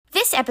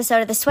This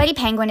episode of The Sweaty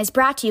Penguin is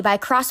brought to you by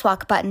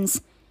Crosswalk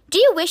Buttons. Do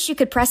you wish you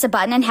could press a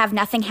button and have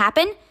nothing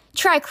happen?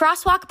 Try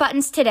Crosswalk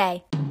Buttons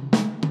today.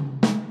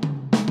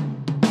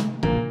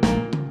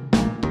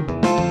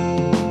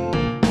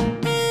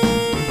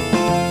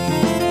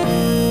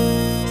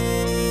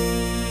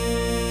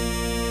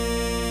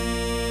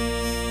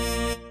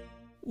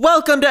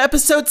 Welcome to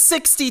episode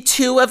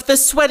 62 of The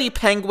Sweaty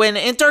Penguin,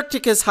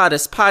 Antarctica's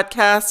hottest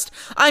podcast.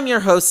 I'm your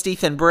host,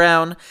 Ethan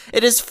Brown.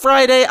 It is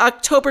Friday,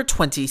 October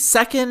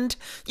 22nd.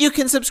 You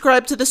can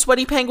subscribe to The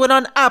Sweaty Penguin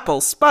on Apple,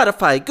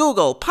 Spotify,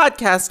 Google,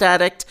 Podcast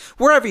Addict,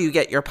 wherever you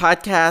get your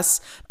podcasts.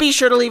 Be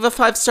sure to leave a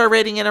 5-star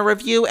rating and a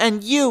review,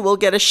 and you will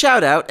get a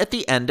shout-out at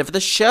the end of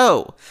the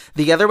show.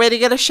 The other way to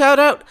get a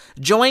shout-out?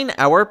 Join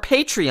our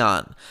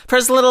Patreon. For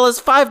as little as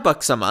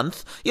 $5 a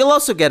month, you'll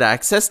also get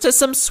access to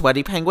some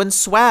Sweaty Penguin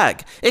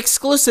swag,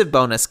 exclusive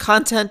bonus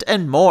content,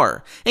 and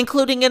more,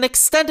 including an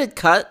extended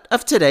cut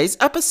of today's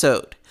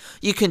episode.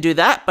 You can do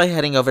that by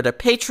heading over to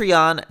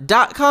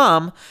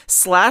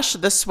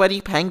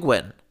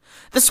patreon.com/thesweatypenguin.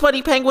 The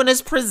Sweaty Penguin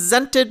is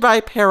presented by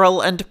Peril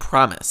and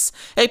Promise,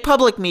 a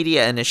public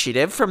media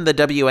initiative from the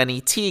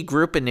WNET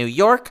Group in New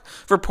York,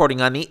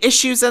 reporting on the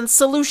issues and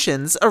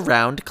solutions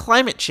around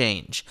climate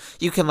change.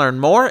 You can learn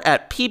more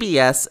at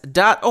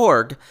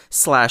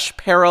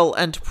pbs.org/Peril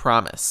and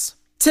Promise.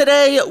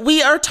 Today,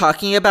 we are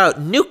talking about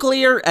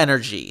nuclear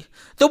energy,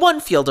 the one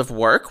field of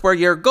work where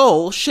your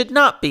goal should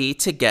not be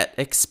to get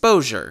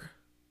exposure.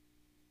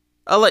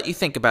 I'll let you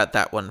think about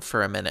that one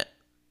for a minute.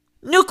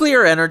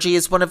 Nuclear energy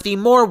is one of the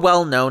more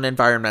well-known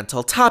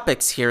environmental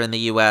topics here in the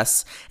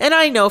US, and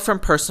I know from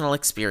personal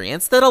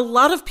experience that a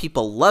lot of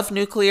people love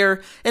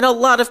nuclear and a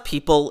lot of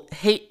people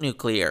hate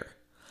nuclear.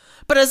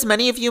 But as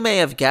many of you may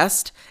have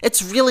guessed,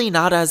 it's really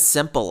not as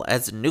simple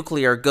as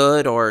nuclear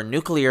good or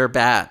nuclear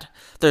bad.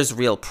 There's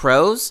real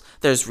pros,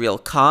 there's real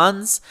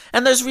cons,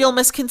 and there's real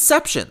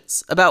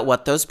misconceptions about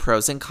what those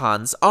pros and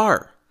cons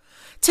are.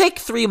 Take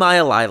 3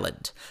 Mile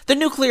Island, the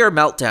nuclear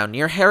meltdown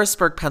near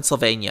Harrisburg,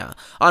 Pennsylvania,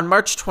 on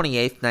March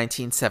 28,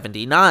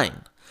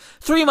 1979.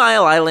 3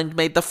 Mile Island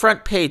made the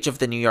front page of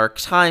the New York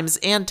Times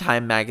and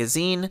Time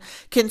magazine,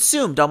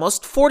 consumed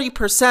almost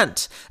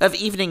 40% of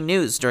evening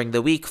news during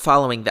the week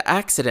following the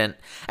accident,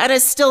 and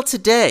is still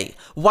today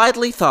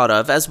widely thought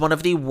of as one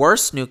of the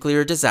worst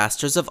nuclear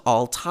disasters of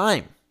all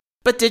time.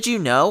 But did you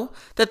know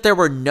that there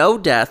were no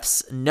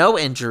deaths, no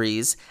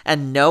injuries,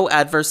 and no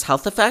adverse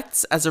health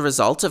effects as a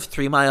result of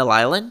 3 Mile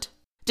Island?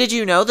 Did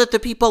you know that the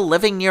people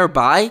living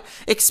nearby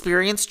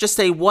experienced just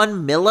a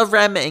 1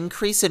 millirem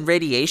increase in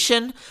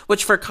radiation,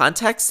 which for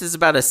context is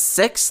about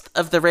 1/6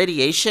 of the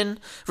radiation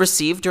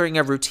received during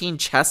a routine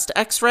chest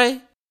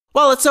x-ray?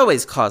 While it's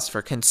always cause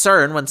for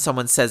concern when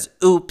someone says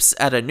oops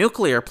at a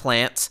nuclear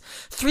plant,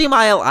 3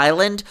 Mile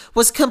Island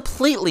was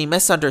completely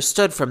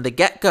misunderstood from the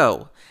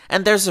get-go,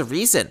 and there's a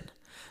reason.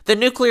 The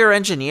nuclear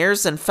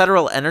engineers and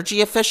federal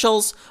energy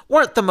officials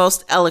weren't the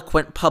most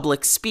eloquent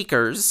public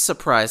speakers,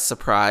 surprise,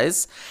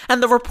 surprise,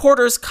 and the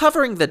reporters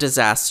covering the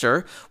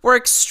disaster were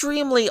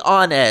extremely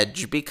on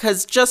edge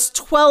because just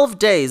 12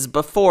 days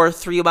before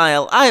 3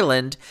 Mile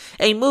Island,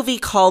 a movie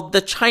called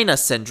The China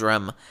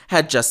Syndrome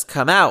had just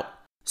come out.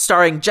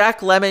 Starring Jack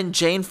Lemmon,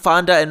 Jane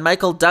Fonda, and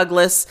Michael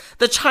Douglas,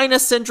 The China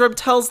Syndrome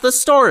tells the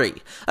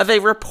story of a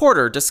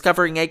reporter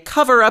discovering a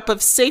cover-up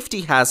of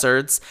safety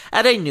hazards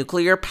at a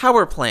nuclear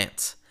power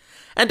plant.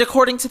 And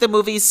according to the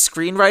movie's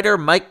screenwriter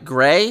Mike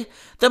Gray,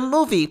 the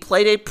movie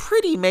played a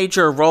pretty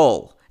major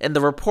role in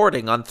the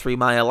reporting on 3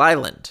 Mile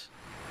Island.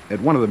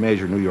 At one of the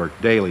major New York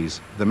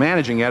dailies, the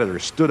managing editor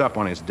stood up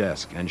on his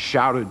desk and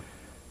shouted,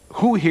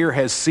 "Who here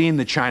has seen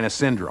the China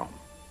Syndrome?"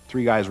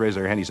 3 guys raised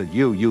their hand. He said,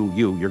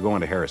 you're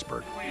going to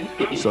Harrisburg.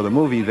 So the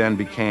movie then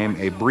became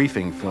a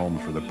briefing film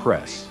for the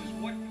press.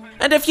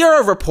 And if you're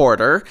a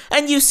reporter,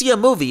 and you see a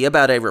movie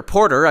about a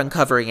reporter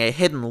uncovering a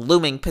hidden,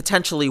 looming,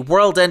 potentially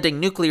world-ending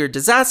nuclear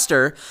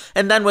disaster,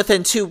 and then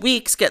within 2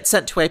 weeks get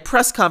sent to a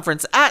press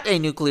conference at a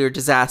nuclear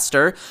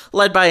disaster,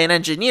 led by an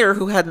engineer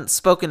who hadn't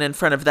spoken in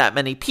front of that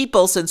many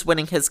people since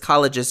winning his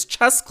college's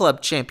chess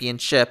club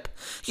championship,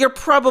 you're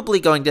probably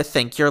going to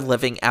think you're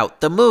living out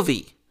the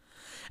movie.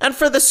 And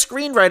for the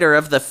screenwriter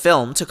of the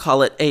film to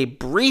call it a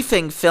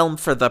briefing film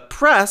for the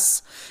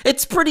press,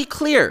 it's pretty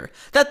clear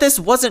that this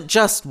wasn't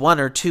just 1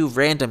 or 2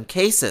 random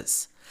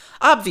cases.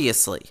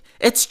 Obviously,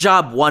 it's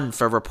job one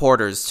for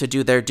reporters to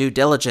do their due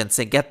diligence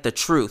and get the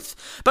truth,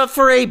 but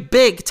for a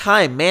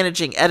big-time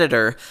managing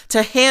editor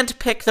to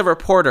handpick the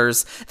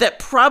reporters that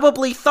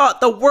probably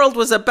thought the world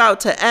was about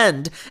to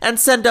end and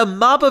send a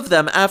mob of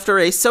them after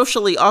a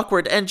socially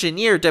awkward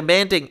engineer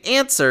demanding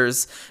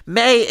answers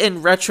may,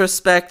 in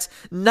retrospect,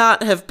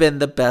 not have been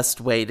the best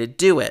way to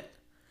do it.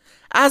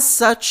 As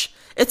such,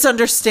 it's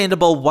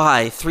understandable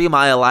why 3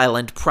 Mile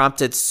Island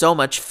prompted so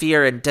much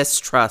fear and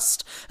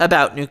distrust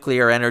about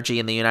nuclear energy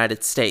in the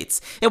United States,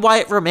 and why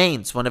it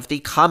remains one of the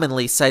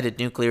commonly cited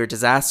nuclear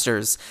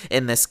disasters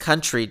in this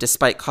country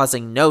despite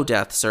causing no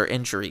deaths or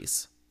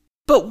injuries.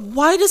 But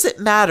why does it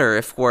matter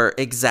if we're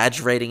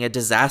exaggerating a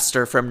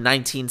disaster from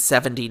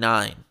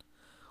 1979?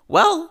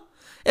 Well,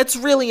 It's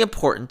really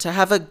important to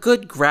have a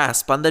good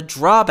grasp on the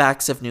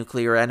drawbacks of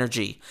nuclear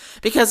energy,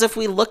 because if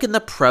we look in the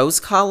pros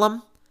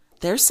column,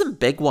 there's some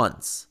big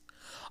ones.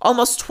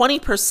 Almost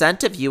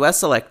 20% of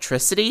US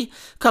electricity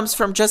comes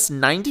from just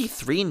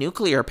 93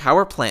 nuclear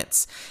power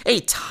plants, a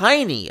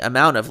tiny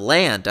amount of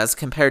land as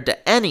compared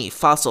to any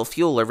fossil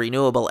fuel or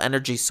renewable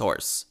energy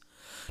source.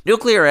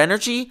 Nuclear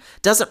energy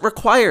doesn't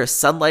require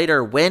sunlight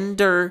or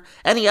wind or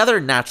any other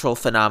natural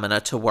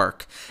phenomena to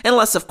work,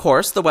 unless of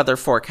course the weather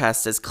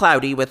forecast is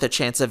cloudy with a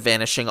chance of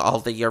vanishing all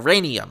the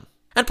uranium.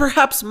 And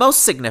perhaps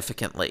most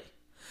significantly,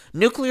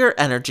 nuclear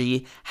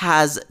energy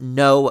has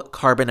no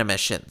carbon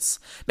emissions,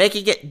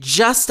 making it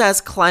just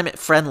as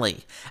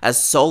climate-friendly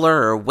as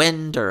solar or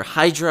wind or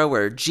hydro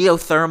or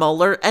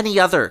geothermal or any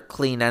other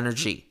clean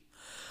energy.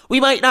 We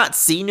might not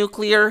see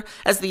nuclear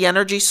as the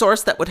energy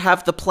source that would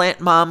have the plant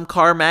mom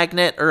car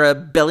magnet or a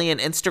billion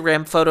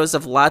Instagram photos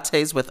of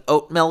lattes with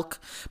oat milk,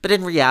 but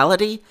in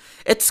reality,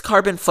 its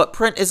carbon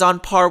footprint is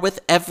on par with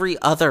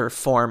every other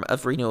form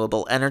of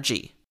renewable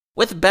energy.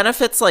 With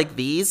benefits like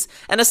these,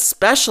 and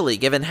especially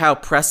given how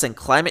pressing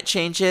climate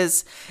change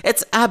is,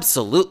 it's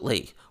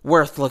absolutely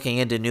worth looking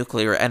into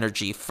nuclear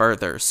energy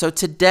further. So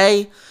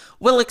today,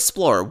 we'll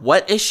explore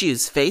what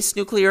issues face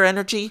nuclear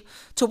energy,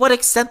 to what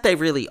extent they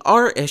really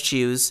are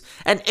issues,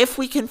 and if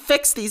we can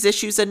fix these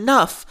issues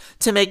enough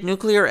to make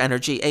nuclear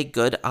energy a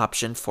good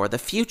option for the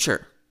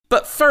future.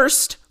 But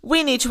first,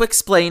 we need to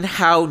explain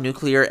how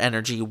nuclear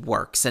energy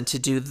works, and to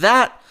do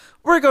that,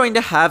 we're going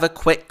to have a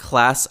quick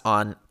class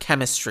on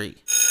chemistry.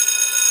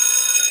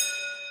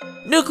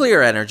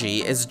 Nuclear energy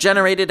is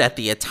generated at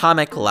the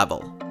atomic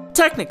level.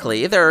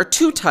 Technically, there are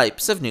two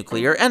types of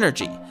nuclear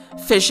energy,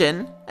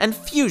 fission and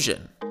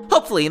fusion.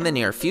 Hopefully in the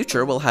near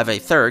future we'll have a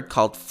third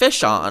called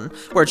fission,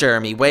 where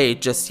Jeremy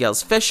Wade just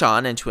yells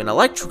fission into an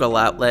electrical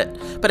outlet,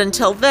 but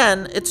until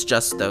then, it's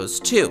just those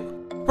two.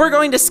 We're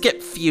going to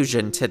skip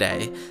fusion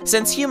today,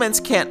 since humans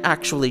can't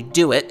actually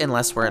do it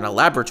unless we're in a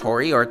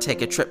laboratory or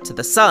take a trip to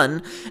the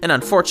sun, and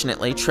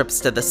unfortunately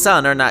trips to the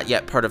sun are not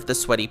yet part of the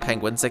Sweaty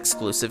Penguins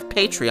exclusive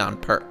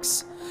Patreon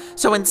perks.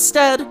 So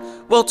instead,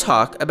 we'll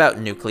talk about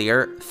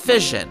nuclear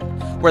fission,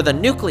 where the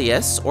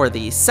nucleus, or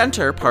the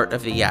center part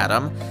of the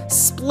atom,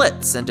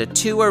 splits into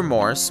two or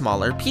more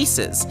smaller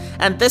pieces,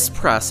 and this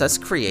process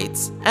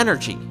creates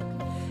energy.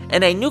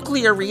 In a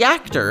nuclear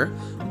reactor,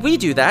 we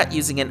do that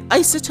using an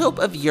isotope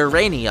of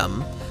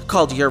uranium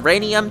called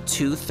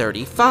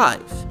uranium-235.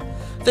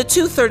 The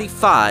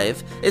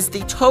 235 is the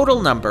total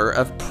number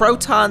of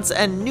protons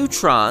and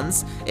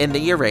neutrons in the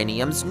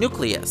uranium's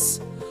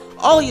nucleus.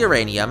 All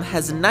uranium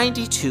has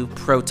 92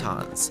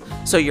 protons,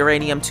 so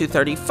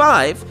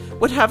uranium-235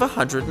 would have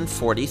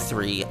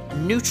 143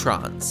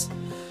 neutrons.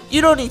 You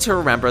don't need to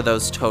remember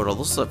those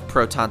totals of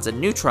protons and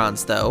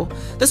neutrons, though.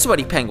 The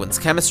Sweaty Penguins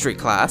chemistry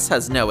class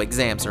has no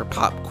exams or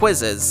pop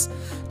quizzes.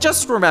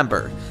 Just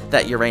remember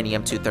that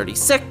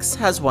uranium-236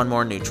 has one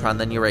more neutron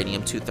than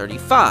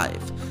uranium-235.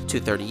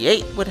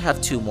 238 would have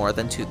two more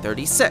than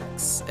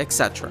 236,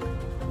 etc.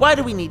 Why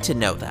do we need to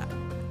know that?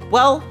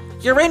 Well,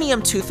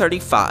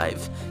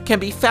 uranium-235 can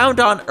be found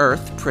on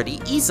Earth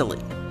pretty easily,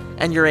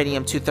 and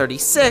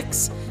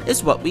uranium-236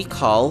 is what we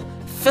call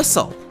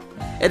fissile.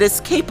 It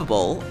is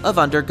capable of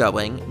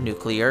undergoing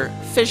nuclear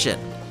fission.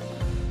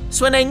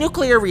 So in a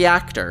nuclear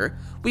reactor,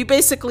 we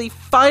basically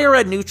fire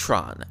a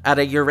neutron at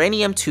a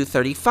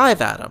uranium-235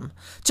 atom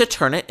to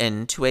turn it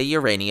into a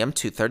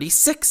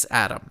uranium-236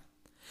 atom.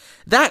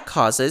 That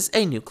causes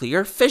a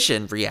nuclear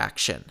fission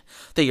reaction.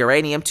 The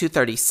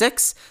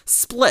uranium-236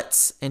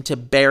 splits into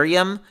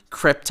barium,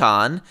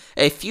 krypton,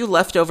 a few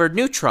leftover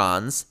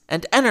neutrons,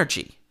 and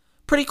energy.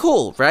 Pretty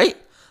cool, right?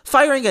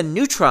 Firing a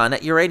neutron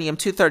at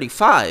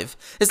uranium-235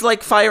 is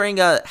like firing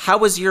a "how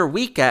was your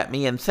week" at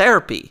me in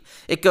therapy.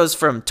 It goes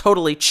from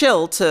totally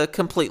chill to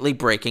completely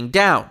breaking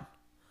down.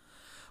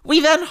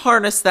 We then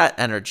harness that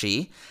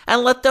energy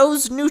and let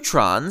those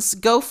neutrons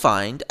go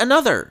find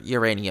another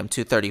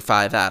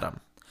uranium-235 atom.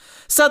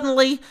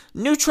 Suddenly,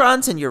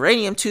 neutrons and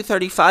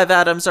uranium-235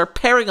 atoms are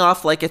pairing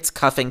off like it's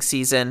cuffing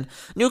season,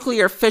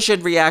 nuclear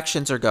fission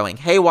reactions are going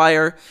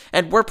haywire,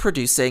 and we're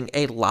producing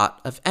a lot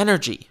of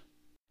energy.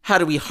 How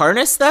do we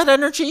harness that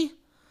energy?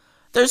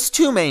 There's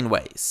two main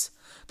ways.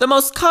 The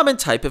most common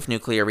type of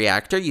nuclear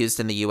reactor used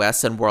in the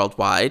US and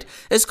worldwide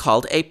is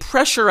called a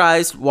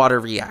pressurized water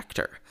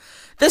reactor.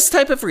 This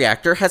type of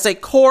reactor has a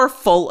core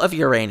full of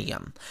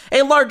uranium.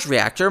 A large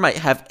reactor might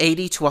have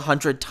 80 to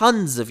 100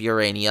 tons of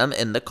uranium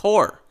in the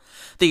core.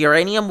 The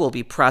uranium will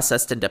be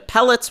processed into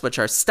pellets, which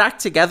are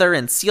stacked together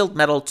in sealed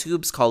metal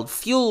tubes called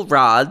fuel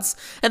rods,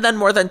 and then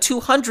more than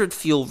 200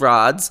 fuel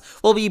rods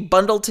will be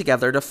bundled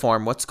together to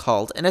form what's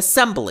called an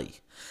assembly.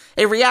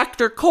 A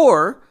reactor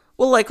core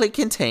will likely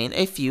contain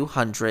a few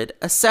hundred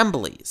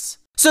assemblies.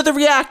 So the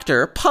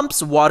reactor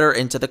pumps water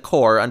into the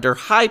core under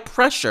high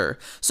pressure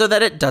so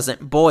that it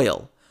doesn't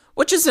boil,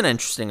 which is an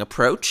interesting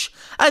approach.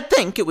 I'd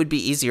think it would be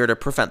easier to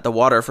prevent the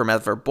water from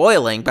ever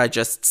boiling by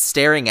just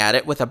staring at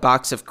it with a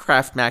box of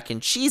Kraft mac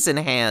and cheese in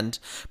hand,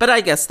 but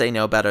I guess they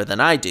know better than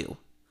I do.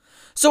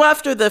 So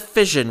after the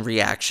fission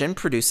reaction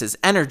produces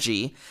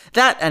energy,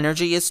 that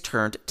energy is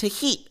turned to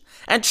heat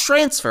and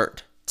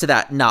transferred to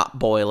that not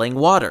boiling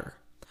water.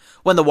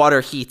 When the water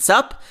heats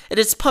up, it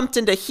is pumped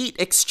into heat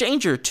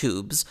exchanger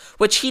tubes,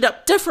 which heat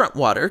up different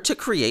water to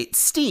create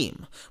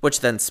steam,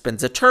 which then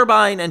spins a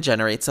turbine and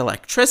generates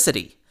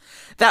electricity.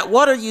 That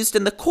water used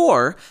in the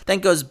core then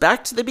goes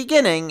back to the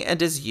beginning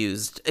and is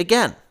used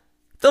again.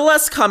 The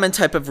less common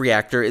type of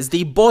reactor is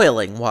the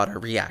boiling water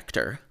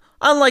reactor.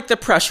 Unlike the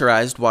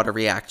pressurized water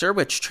reactor,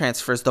 which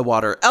transfers the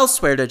water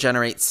elsewhere to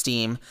generate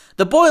steam,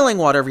 the boiling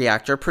water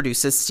reactor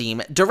produces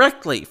steam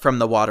directly from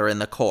the water in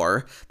the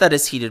core that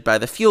is heated by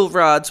the fuel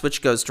rods,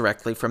 which goes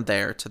directly from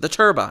there to the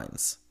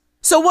turbines.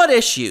 So what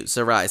issues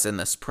arise in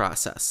this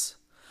process?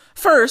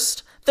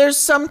 First, there's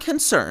some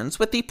concerns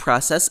with the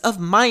process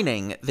of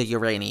mining the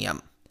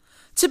uranium.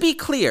 To be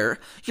clear,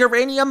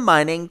 uranium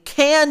mining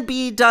can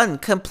be done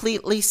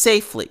completely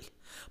safely.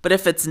 But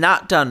if it's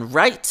not done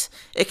right,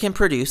 it can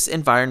produce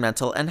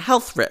environmental and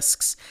health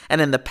risks,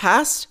 and in the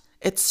past,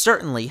 it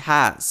certainly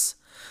has.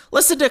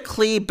 Listen to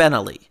Clee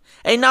Benally,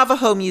 a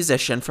Navajo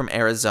musician from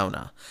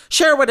Arizona,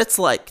 share what it's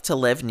like to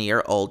live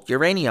near old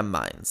uranium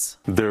mines.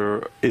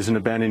 There is an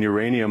abandoned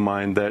uranium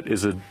mine that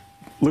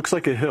looks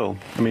like a hill.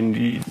 I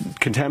mean,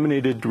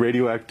 contaminated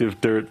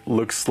radioactive dirt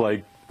looks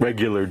like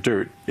regular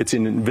dirt. It's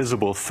an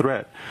invisible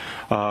threat,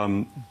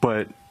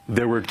 but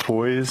there were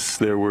toys,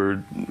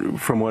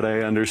 from what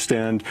I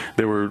understand,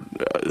 there were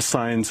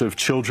signs of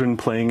children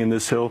playing in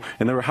this hill,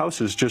 and there were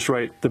houses just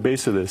right at the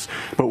base of this.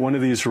 But one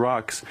of these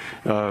rocks,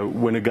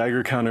 when a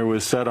Geiger counter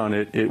was set on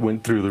it, it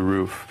went through the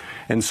roof.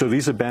 And so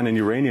these abandoned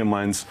uranium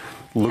mines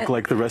look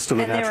like the rest of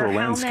the natural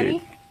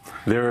landscape.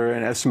 There are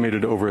an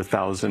estimated over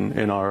 1,000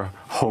 in our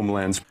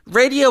homelands.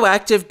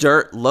 Radioactive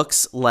dirt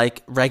looks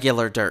like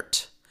regular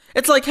dirt.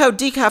 It's like how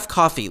decaf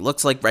coffee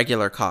looks like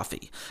regular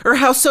coffee, or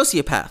how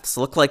sociopaths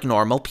look like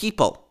normal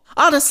people.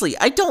 Honestly,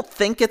 I don't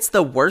think it's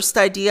the worst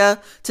idea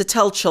to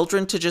tell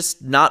children to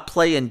just not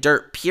play in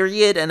dirt,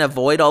 period, and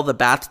avoid all the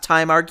bath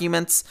time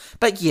arguments,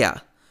 but yeah,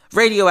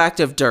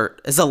 radioactive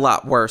dirt is a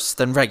lot worse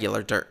than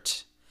regular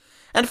dirt.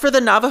 And for the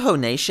Navajo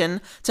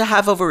Nation to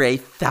have over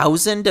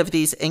 1,000 of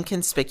these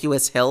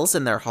inconspicuous hills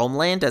in their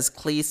homeland, as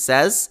Clee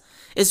says,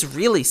 is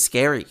really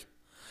scary.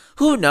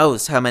 Who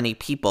knows how many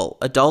people,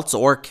 adults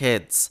or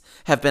kids,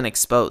 have been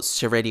exposed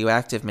to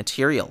radioactive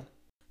material?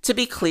 To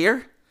be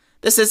clear,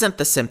 this isn't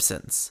The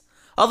Simpsons.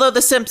 Although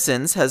The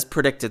Simpsons has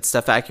predicted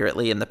stuff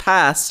accurately in the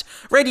past,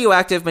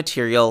 radioactive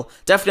material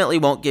definitely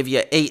won't give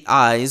you 8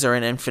 eyes or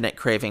an infinite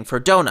craving for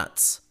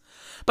donuts.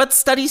 But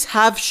studies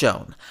have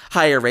shown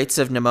higher rates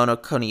of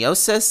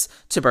pneumoconiosis,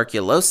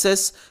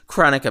 tuberculosis,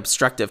 chronic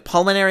obstructive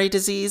pulmonary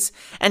disease,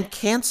 and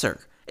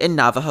cancer in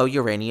Navajo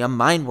uranium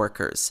mine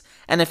workers.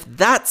 And if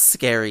that's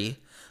scary,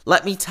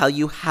 let me tell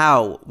you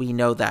how we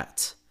know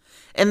that.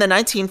 In the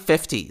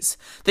 1950s,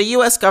 the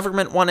US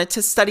government wanted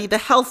to study the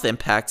health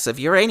impacts of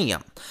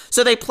uranium,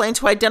 so they planned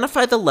to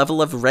identify the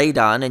level of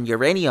radon in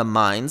uranium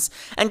mines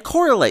and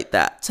correlate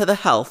that to the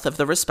health of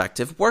the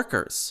respective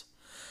workers.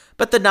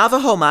 But the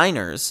Navajo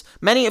miners,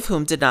 many of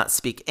whom did not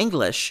speak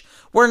English,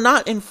 were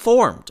not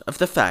informed of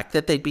the fact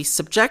that they'd be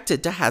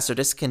subjected to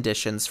hazardous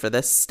conditions for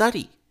this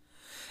study.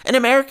 An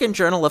American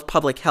Journal of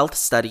Public Health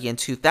study in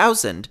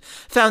 2000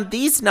 found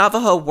these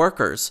Navajo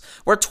workers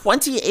were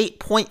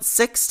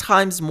 28.6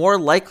 times more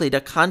likely to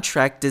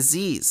contract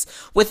disease,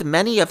 with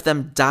many of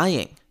them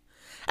dying.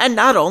 And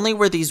not only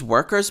were these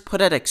workers put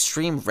at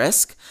extreme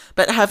risk,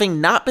 but having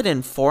not been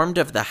informed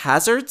of the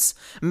hazards,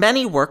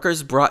 many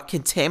workers brought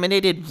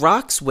contaminated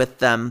rocks with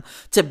them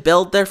to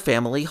build their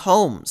family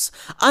homes,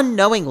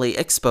 unknowingly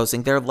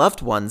exposing their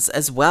loved ones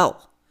as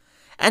well.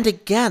 And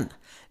again,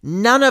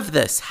 none of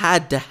this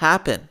had to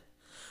happen.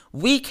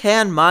 We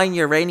can mine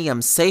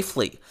uranium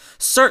safely,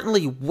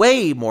 certainly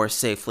way more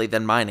safely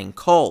than mining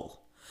coal.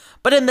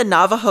 But in the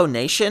Navajo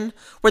Nation,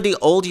 where the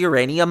old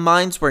uranium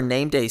mines were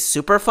named a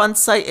Superfund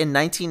site in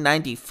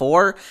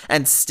 1994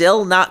 and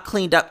still not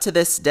cleaned up to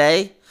this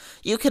day,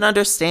 you can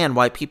understand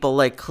why people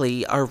like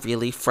Clee are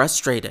really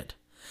frustrated.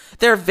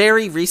 Their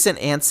very recent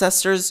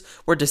ancestors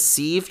were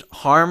deceived,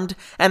 harmed,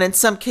 and in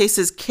some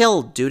cases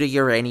killed due to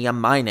uranium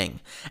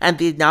mining, and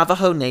the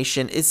Navajo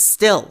Nation is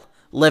still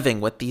living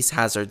with these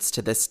hazards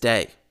to this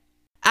day.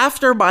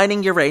 After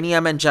mining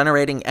uranium and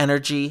generating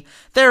energy,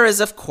 there is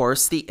of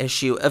course the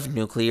issue of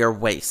nuclear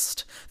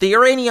waste, the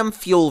uranium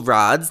fuel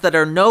rods that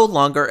are no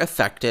longer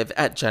effective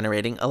at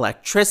generating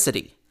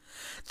electricity.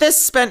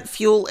 This spent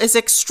fuel is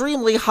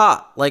extremely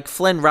hot, like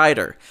Flynn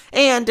Rider,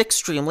 and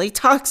extremely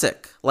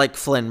toxic, like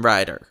Flynn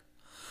Rider.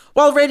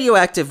 While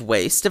radioactive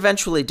waste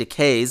eventually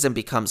decays and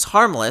becomes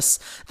harmless,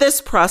 this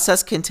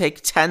process can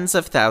take tens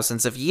of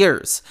thousands of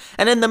years,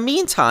 and in the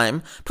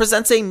meantime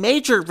presents a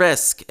major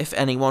risk if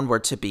anyone were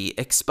to be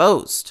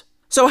exposed.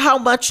 So how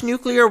much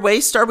nuclear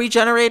waste are we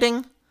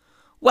generating?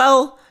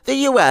 Well, the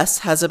US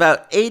has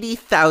about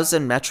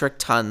 80,000 metric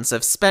tons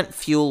of spent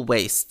fuel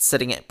waste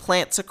sitting at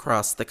plants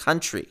across the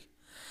country.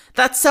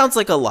 That sounds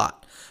like a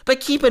lot, but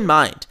keep in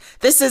mind,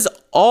 this is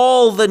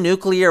all the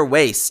nuclear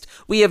waste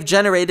we have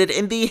generated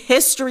in the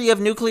history of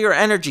nuclear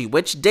energy,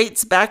 which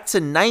dates back to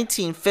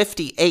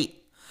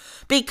 1958.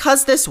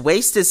 Because this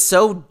waste is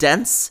so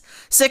dense,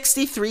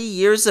 63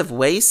 years of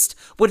waste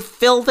would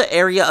fill the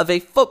area of a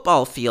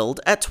football field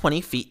at 20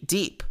 feet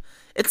deep.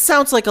 It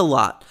sounds like a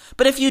lot,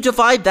 but if you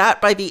divide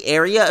that by the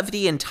area of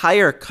the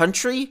entire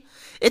country,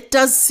 it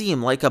does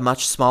seem like a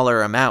much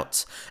smaller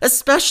amount,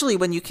 especially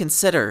when you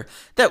consider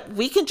that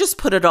we can just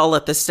put it all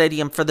at the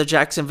stadium for the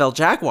Jacksonville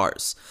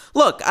Jaguars.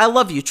 Look, I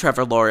love you,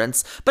 Trevor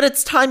Lawrence, but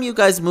it's time you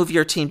guys move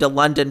your team to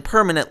London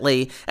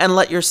permanently and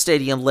let your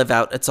stadium live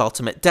out its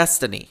ultimate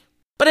destiny.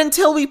 But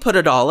until we put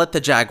it all at the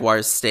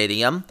Jaguars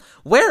Stadium,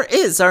 where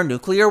is our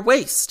nuclear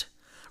waste?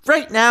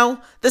 Right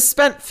now, the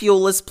spent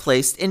fuel is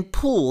placed in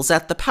pools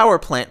at the power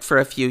plant for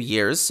a few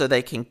years so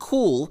they can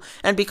cool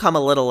and become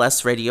a little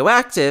less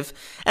radioactive,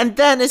 and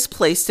then is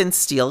placed in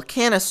steel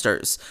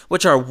canisters,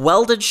 which are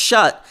welded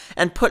shut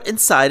and put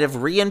inside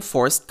of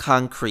reinforced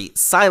concrete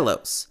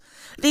silos.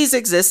 These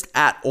exist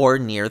at or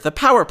near the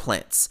power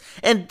plants,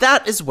 and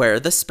that is where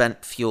the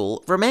spent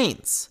fuel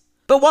remains.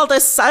 But while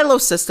this silo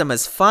system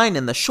is fine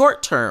in the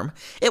short term,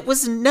 it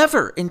was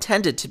never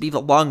intended to be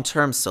the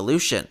long-term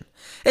solution.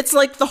 It's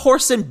like the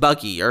horse and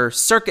buggy or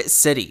Circuit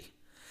City.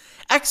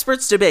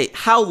 Experts debate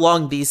how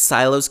long these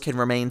silos can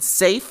remain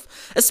safe,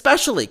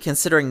 especially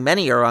considering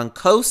many are on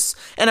coasts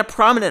and a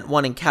prominent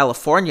one in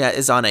California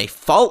is on a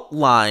fault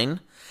line,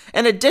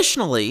 and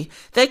additionally,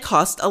 they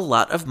cost a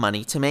lot of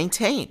money to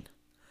maintain.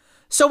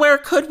 So where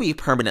could we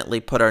permanently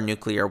put our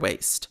nuclear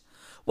waste?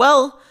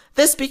 Well,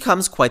 this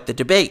becomes quite the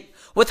debate,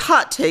 with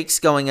hot takes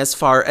going as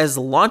far as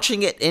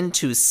launching it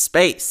into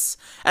space,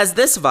 as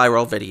this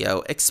viral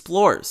video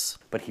explores.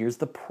 But here's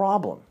the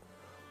problem.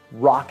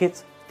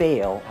 Rockets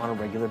fail on a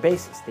regular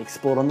basis. They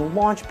explode on the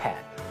launch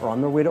pad or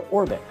on their way to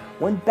orbit.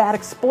 One bad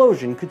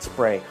explosion could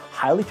spray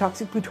highly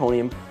toxic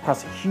plutonium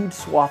across a huge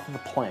swath of the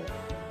planet.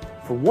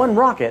 For one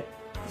rocket,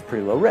 it's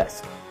pretty low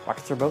risk.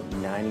 Rockets are about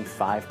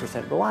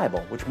 95%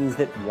 reliable, which means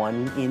that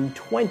 1 in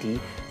 20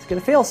 is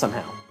going to fail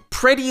somehow.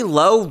 Pretty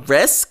low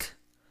risk?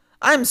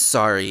 I'm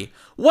sorry,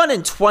 1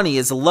 in 20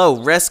 is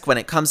low risk when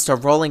it comes to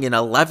rolling an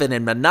 11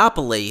 in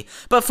Monopoly,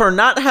 but for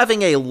not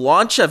having a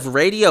launch of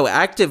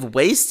radioactive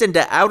waste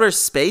into outer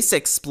space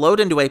explode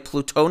into a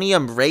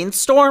plutonium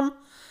rainstorm?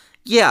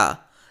 Yeah,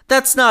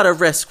 that's not a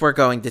risk we're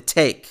going to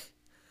take.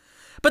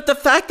 But the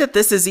fact that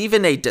this is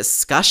even a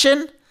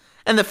discussion,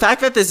 and the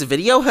fact that this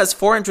video has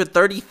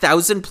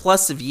 430,000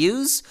 plus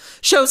views,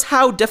 shows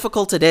how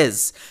difficult it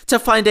is to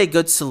find a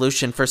good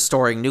solution for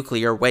storing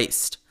nuclear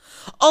waste.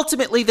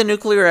 Ultimately, the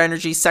nuclear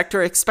energy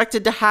sector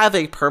expected to have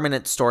a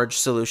permanent storage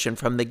solution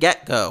from the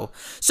get-go,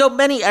 so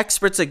many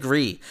experts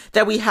agree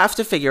that we have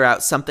to figure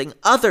out something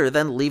other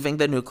than leaving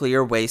the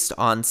nuclear waste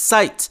on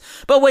site.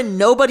 But when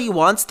nobody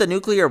wants the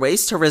nuclear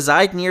waste to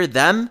reside near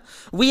them,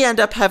 we end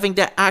up having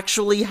to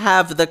actually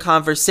have the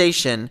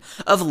conversation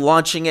of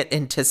launching it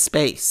into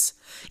space.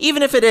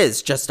 Even if it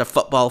is just a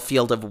football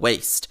field of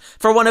waste,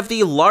 for one of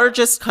the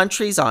largest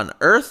countries on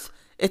Earth,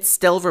 it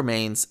still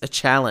remains a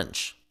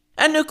challenge.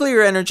 And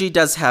nuclear energy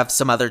does have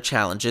some other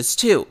challenges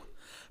too.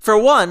 For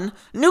one,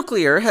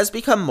 nuclear has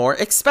become more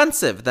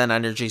expensive than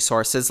energy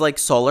sources like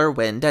solar,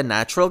 wind, and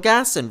natural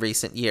gas in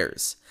recent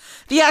years.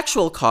 The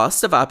actual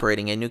cost of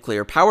operating a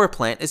nuclear power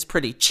plant is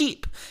pretty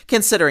cheap,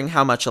 considering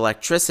how much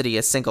electricity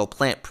a single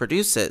plant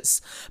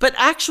produces, but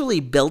actually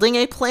building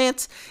a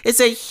plant is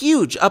a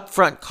huge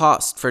upfront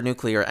cost for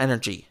nuclear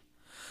energy.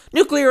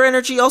 Nuclear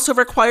energy also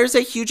requires a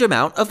huge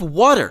amount of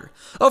water,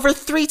 over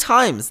 3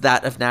 times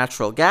that of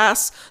natural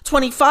gas,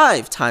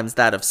 25 times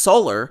that of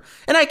solar,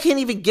 and I can't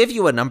even give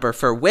you a number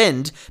for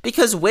wind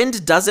because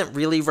wind doesn't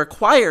really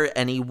require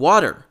any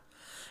water.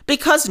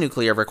 Because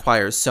nuclear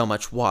requires so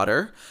much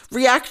water,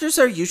 reactors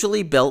are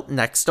usually built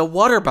next to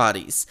water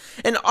bodies,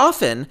 and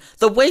often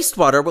the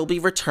wastewater will be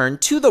returned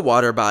to the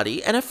water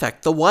body and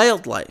affect the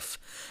wildlife.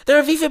 There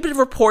have even been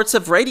reports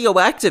of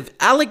radioactive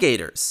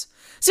alligators.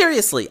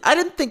 Seriously, I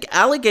didn't think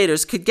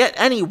alligators could get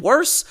any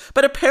worse,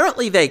 but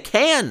apparently they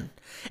can.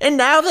 And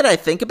now that I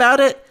think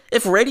about it,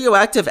 if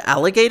radioactive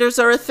alligators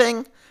are a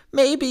thing,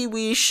 maybe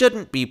we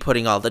shouldn't be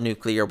putting all the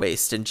nuclear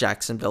waste in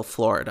Jacksonville,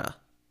 Florida.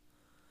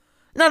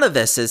 None of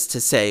this is to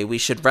say we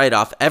should write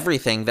off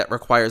everything that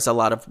requires a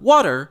lot of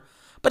water,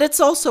 but it's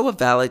also a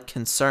valid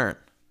concern.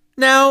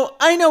 Now,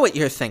 I know what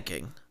you're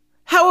thinking.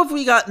 How have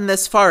we gotten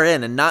this far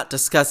in and not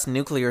discussed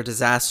nuclear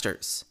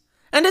disasters?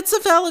 And it's a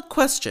valid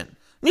question.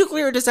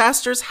 Nuclear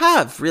disasters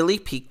have really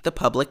piqued the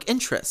public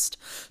interest.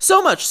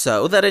 So much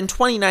so that in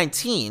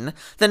 2019,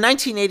 the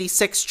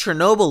 1986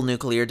 Chernobyl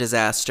nuclear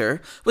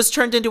disaster was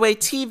turned into a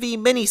TV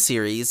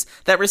miniseries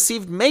that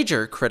received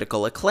major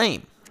critical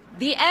acclaim.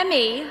 The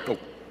Emmy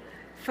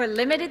for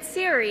limited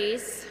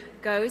series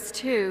goes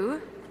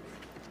to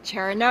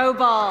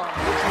Chernobyl.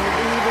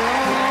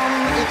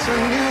 It's a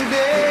new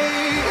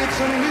day, it's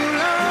a new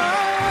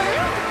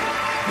life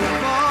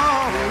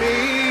for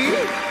me.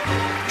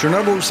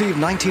 Chernobyl received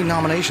 19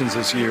 nominations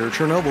this year.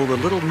 Chernobyl, the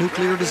little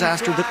nuclear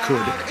disaster that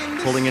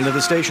could, pulling into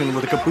the station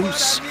with a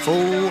caboose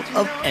full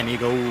of Emmy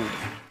gold.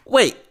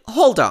 Wait,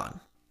 hold on.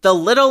 The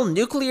little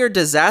nuclear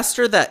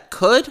disaster that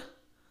could?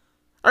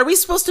 Are we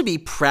supposed to be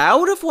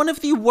proud of one of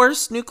the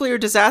worst nuclear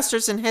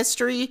disasters in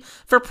history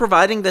for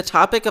providing the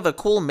topic of a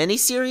cool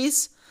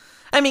miniseries?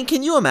 I mean,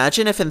 can you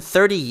imagine if in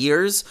 30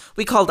 years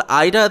we called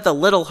Ida the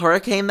little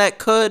hurricane that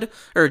could,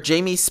 or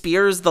Jamie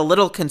Spears the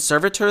little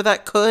conservator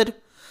that could?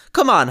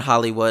 Come on,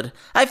 Hollywood.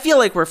 I feel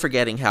like we're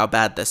forgetting how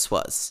bad this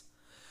was.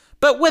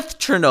 But with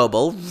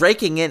Chernobyl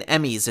raking in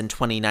Emmys in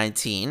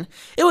 2019,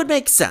 it would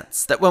make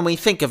sense that when we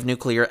think of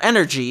nuclear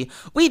energy,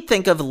 we'd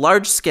think of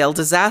large-scale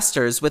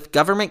disasters with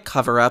government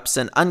cover-ups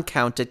and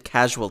uncounted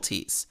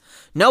casualties.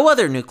 No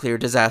other nuclear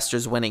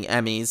disasters winning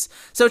Emmys,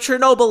 so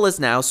Chernobyl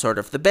is now sort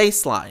of the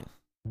baseline.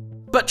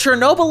 But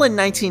Chernobyl in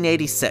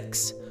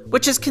 1986,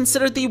 which is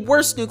considered the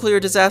worst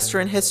nuclear disaster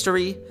in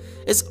history,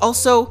 is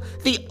also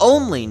the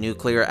only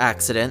nuclear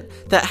accident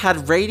that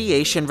had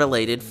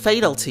radiation-related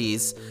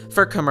fatalities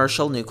for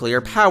commercial nuclear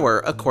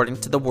power, according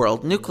to the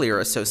World Nuclear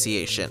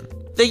Association.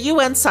 The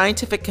UN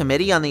Scientific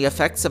Committee on the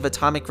Effects of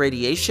Atomic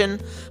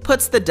Radiation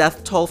puts the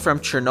death toll from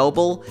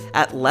Chernobyl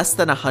at less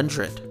than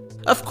 100.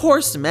 Of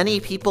course, many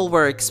people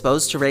were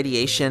exposed to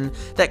radiation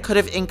that could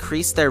have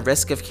increased their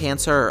risk of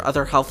cancer or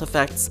other health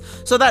effects,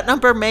 so that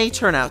number may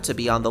turn out to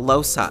be on the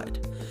low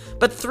side.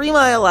 But 3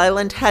 Mile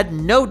Island had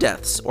no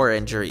deaths or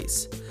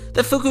injuries.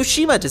 The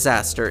Fukushima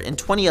disaster in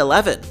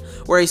 2011,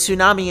 where a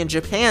tsunami in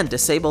Japan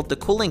disabled the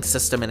cooling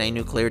system in a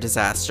nuclear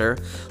disaster,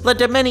 led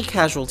to many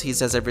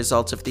casualties as a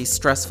result of the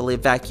stressful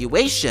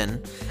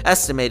evacuation,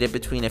 estimated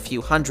between a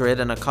few hundred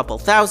and a couple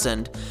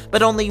thousand,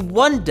 but only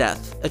one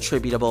death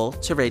attributable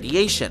to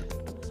radiation.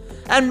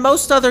 And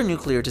most other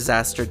nuclear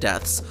disaster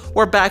deaths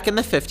were back in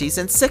the 50s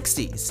and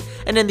 60s,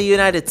 and in the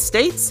United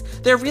States,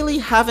 there really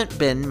haven't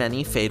been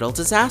many fatal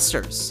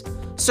disasters.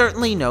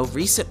 Certainly no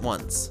recent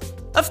ones.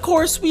 Of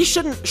course, we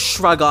shouldn't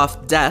shrug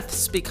off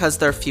deaths because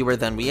they're fewer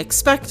than we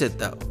expected,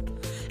 though.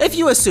 If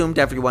you assumed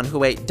everyone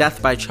who ate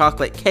Death by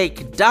Chocolate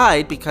Cake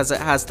died because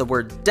it has the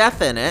word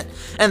death in it,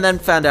 and then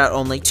found out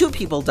only 2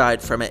 people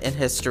died from it in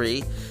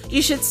history,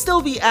 you should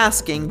still be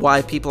asking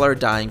why people are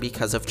dying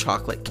because of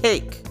chocolate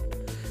cake.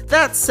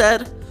 That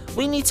said,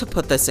 we need to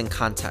put this in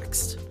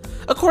context.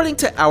 According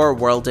to Our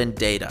World in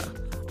Data,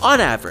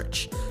 on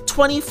average,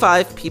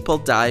 25 people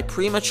die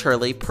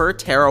prematurely per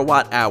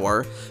terawatt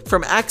hour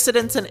from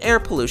accidents and air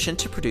pollution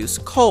to produce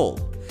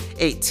coal,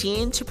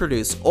 18 to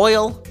produce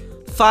oil,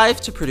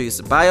 5 to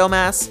produce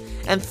biomass,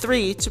 and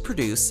 3 to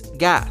produce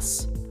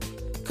gas.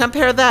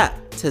 Compare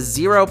that to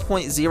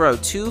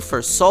 0.02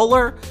 for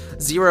solar,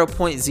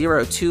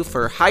 0.02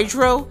 for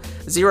hydro,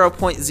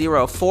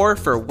 0.04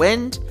 for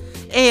wind,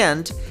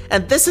 and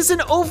this is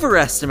an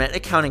overestimate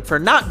accounting for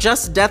not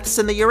just deaths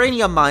in the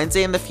uranium mines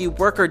and the few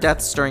worker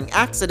deaths during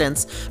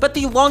accidents, but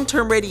the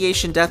long-term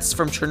radiation deaths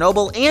from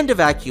Chernobyl and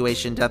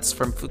evacuation deaths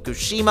from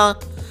Fukushima,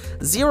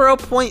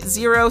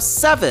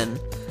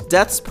 0.07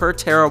 deaths per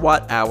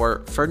terawatt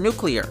hour for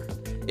nuclear.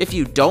 If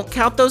you don't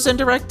count those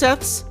indirect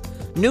deaths,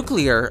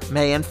 nuclear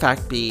may in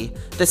fact be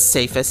the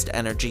safest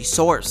energy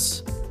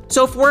source.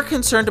 So if we're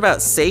concerned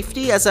about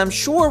safety, as I'm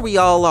sure we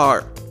all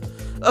are,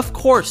 of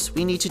course,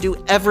 we need to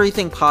do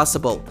everything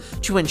possible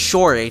to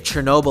ensure a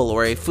Chernobyl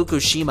or a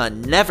Fukushima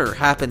never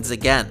happens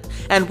again,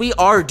 and we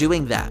are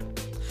doing that.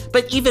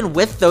 But even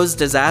with those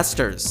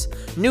disasters,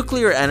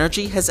 nuclear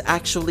energy has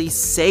actually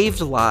saved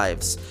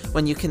lives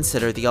when you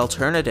consider the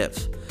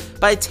alternative.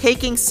 By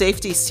taking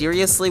safety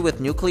seriously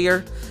with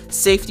nuclear,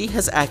 safety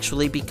has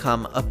actually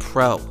become a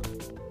pro.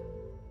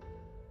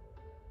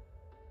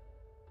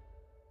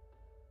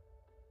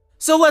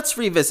 So let's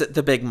revisit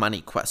the big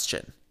money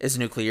question. Is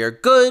nuclear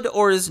good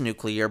or is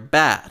nuclear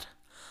bad?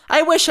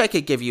 I wish I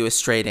could give you a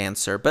straight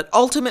answer, but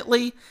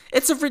ultimately,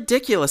 it's a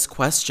ridiculous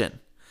question.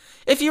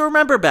 If you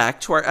remember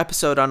back to our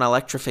episode on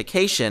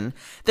electrification,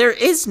 there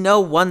is no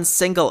one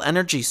single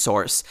energy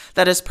source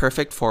that is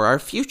perfect for our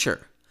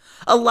future.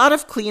 A lot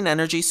of clean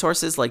energy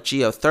sources like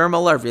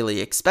geothermal are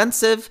really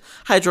expensive,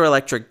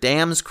 hydroelectric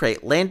dams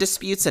create land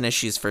disputes and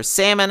issues for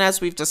salmon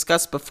as we've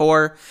discussed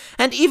before,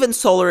 and even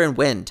solar and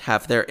wind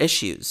have their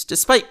issues,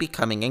 despite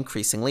becoming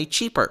increasingly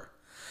cheaper.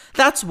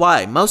 That's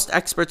why most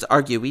experts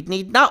argue we'd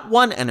need not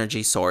one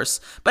energy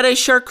source, but a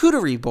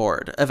charcuterie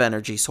board of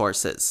energy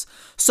sources.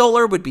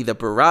 Solar would be the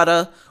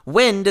burrata,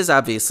 wind is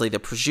obviously the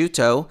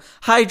prosciutto,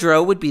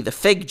 hydro would be the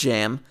fig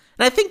jam,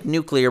 and I think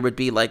nuclear would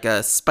be like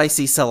a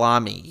spicy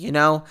salami, you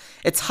know?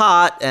 It's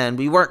hot, and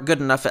we weren't good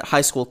enough at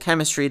high school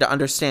chemistry to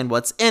understand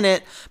what's in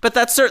it, but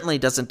that certainly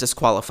doesn't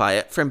disqualify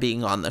it from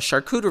being on the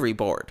charcuterie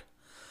board.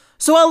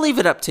 So I'll leave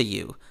it up to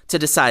you to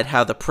decide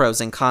how the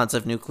pros and cons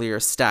of nuclear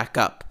stack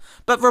up.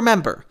 But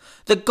remember,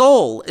 the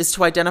goal is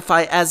to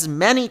identify as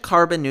many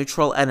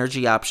carbon-neutral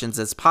energy options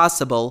as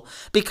possible,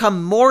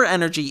 become more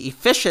energy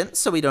efficient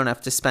so we don't have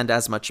to spend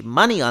as much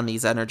money on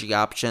these energy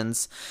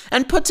options,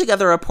 and put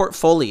together a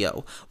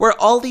portfolio where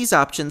all these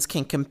options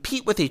can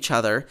compete with each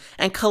other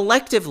and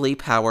collectively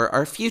power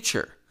our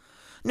future.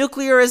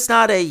 Nuclear is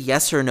not a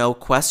yes or no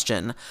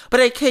question,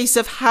 but a case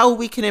of how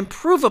we can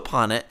improve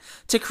upon it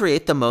to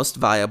create the most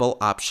viable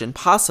option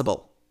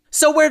possible.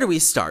 So where do we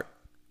start?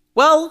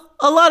 Well,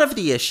 a lot of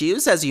the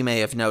issues, as you may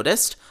have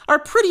noticed, are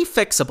pretty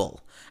fixable,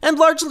 and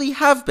largely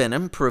have been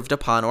improved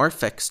upon or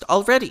fixed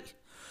already.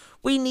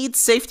 We need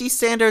safety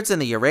standards in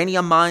the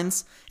uranium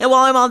mines, and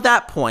while I'm on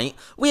that point,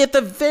 we at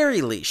the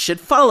very least should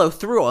follow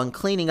through on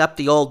cleaning up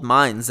the old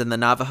mines in the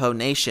Navajo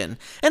Nation,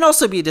 and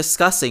also be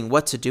discussing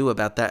what to do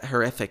about that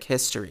horrific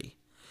history.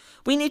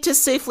 We need to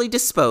safely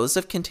dispose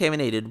of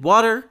contaminated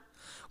water.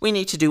 We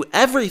need to do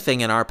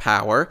everything in our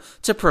power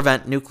to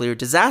prevent nuclear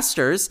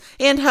disasters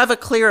and have a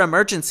clear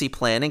emergency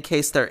plan in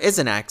case there is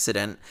an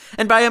accident.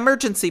 And by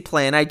emergency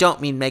plan, I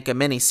don't mean make a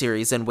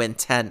miniseries and win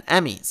 10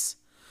 Emmys.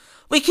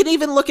 We can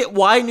even look at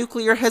why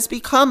nuclear has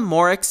become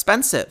more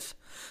expensive.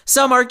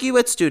 Some argue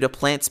it's due to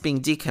plants being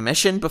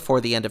decommissioned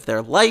before the end of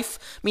their life,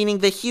 meaning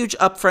the huge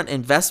upfront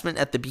investment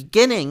at the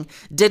beginning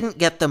didn't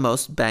get the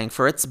most bang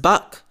for its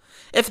buck.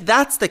 If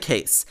that's the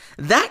case,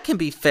 that can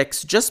be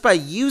fixed just by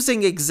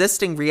using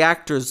existing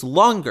reactors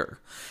longer.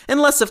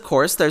 Unless, of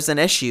course, there's an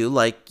issue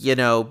like,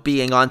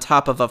 being on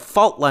top of a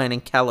fault line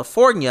in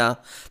California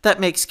that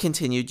makes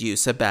continued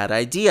use a bad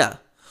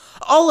idea.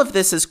 All of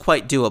this is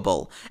quite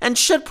doable, and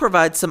should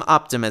provide some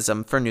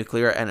optimism for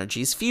nuclear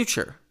energy's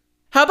future.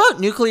 How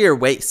about nuclear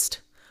waste?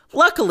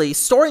 Luckily,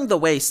 storing the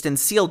waste in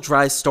sealed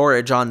dry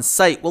storage on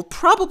site will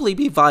probably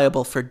be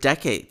viable for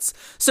decades,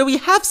 so we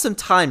have some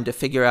time to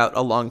figure out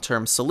a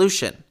long-term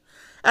solution.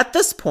 At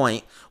this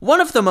point, one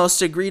of the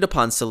most agreed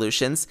upon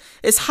solutions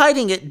is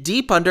hiding it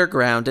deep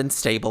underground in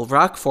stable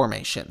rock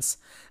formations.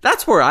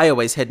 That's where I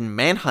always hid in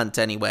Manhunt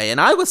anyway, and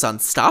I was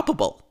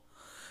unstoppable.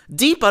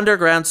 Deep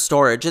underground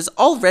storage is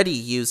already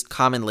used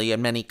commonly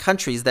in many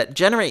countries that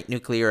generate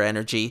nuclear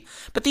energy,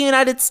 but the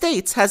United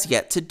States has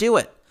yet to do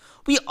it.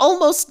 We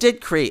almost did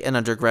create an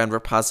underground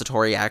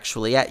repository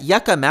actually at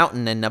Yucca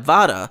Mountain in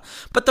Nevada,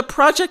 but the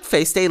project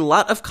faced a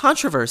lot of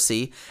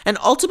controversy and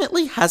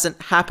ultimately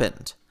hasn't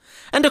happened.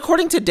 And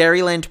according to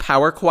Dairyland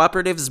Power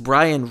Cooperative's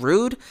Brian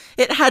Rood,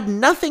 it had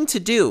nothing to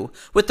do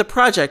with the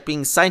project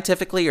being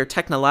scientifically or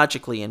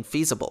technologically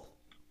infeasible.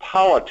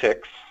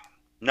 Politics,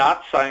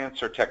 not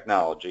science or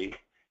technology,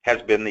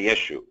 has been the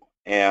issue.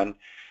 And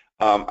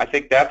I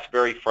think that's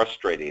very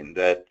frustrating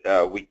that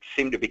we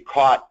seem to be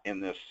caught in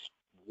this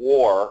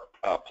war,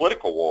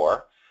 political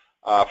war.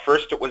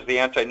 First it was the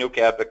anti-nuke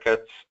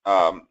advocates.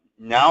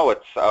 Now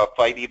it's a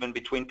fight even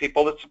between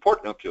people that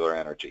support nuclear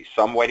energy,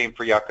 some waiting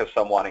for Yucca,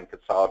 some wanting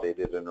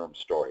consolidated interim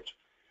storage.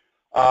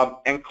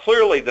 And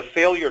clearly the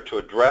failure to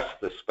address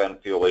the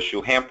spent fuel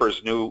issue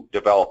hampers new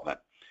development.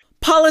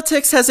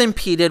 Politics has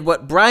impeded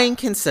what Brian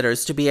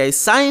considers to be a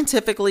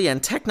scientifically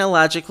and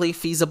technologically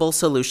feasible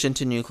solution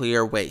to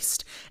nuclear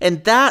waste,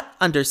 and that,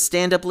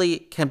 understandably,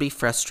 can be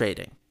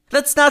frustrating.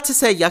 That's not to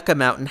say Yucca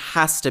Mountain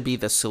has to be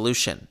the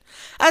solution.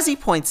 As he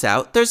points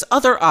out, there's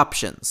other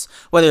options,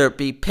 whether it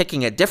be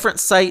picking a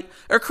different site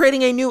or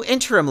creating a new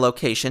interim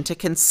location to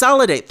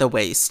consolidate the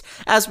waste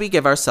as we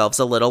give ourselves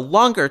a little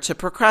longer to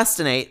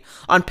procrastinate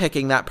on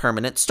picking that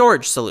permanent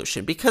storage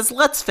solution. Because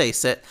let's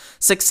face it,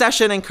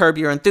 Succession and Curb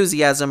Your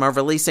Enthusiasm are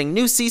releasing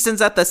new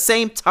seasons at the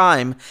same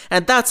time,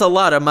 and that's a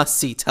lot of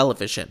must-see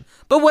television.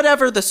 But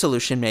whatever the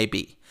solution may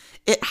be,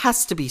 it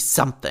has to be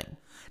something.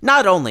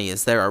 Not only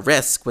is there a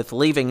risk with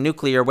leaving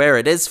nuclear where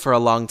it is for a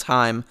long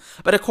time,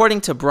 but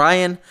according to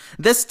Brian,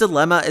 this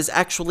dilemma is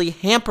actually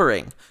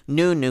hampering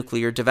new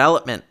nuclear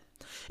development.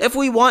 If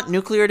we want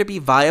nuclear to be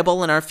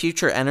viable in our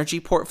future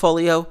energy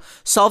portfolio,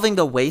 solving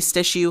the waste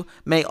issue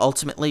may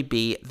ultimately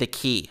be the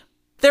key.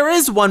 There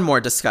is one more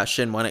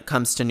discussion when it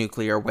comes to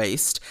nuclear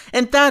waste,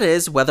 and that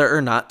is whether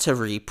or not to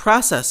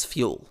reprocess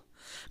fuel.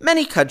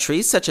 Many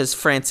countries, such as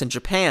France and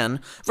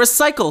Japan,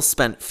 recycle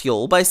spent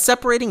fuel by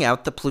separating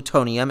out the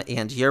plutonium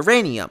and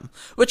uranium,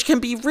 which can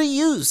be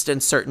reused in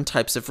certain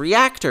types of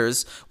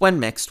reactors when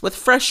mixed with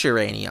fresh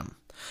uranium.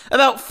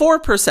 About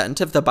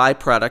 4% of the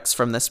byproducts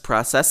from this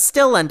process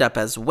still end up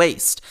as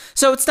waste,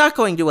 so it's not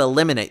going to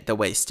eliminate the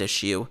waste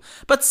issue,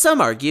 but some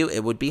argue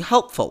it would be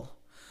helpful.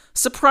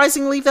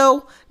 Surprisingly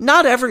though,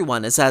 not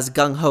everyone is as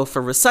gung-ho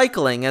for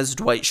recycling as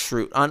Dwight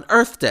Schrute on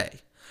Earth Day.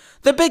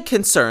 The big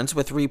concerns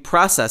with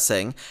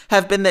reprocessing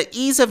have been the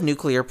ease of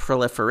nuclear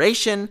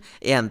proliferation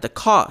and the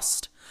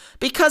cost.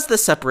 Because the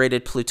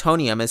separated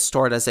plutonium is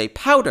stored as a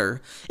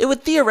powder, it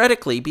would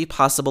theoretically be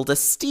possible to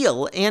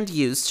steal and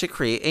use to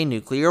create a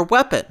nuclear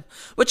weapon,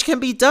 which can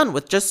be done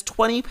with just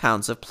 20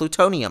 pounds of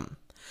plutonium.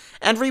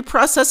 And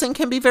reprocessing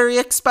can be very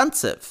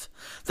expensive.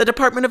 The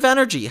Department of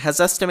Energy has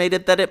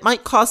estimated that it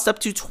might cost up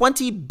to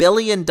 $20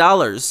 billion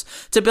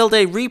to build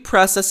a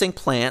reprocessing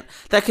plant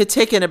that could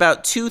take in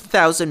about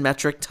 2,000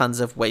 metric tons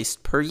of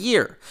waste per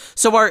year.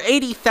 So our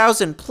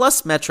 80,000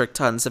 plus metric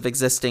tons of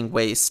existing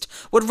waste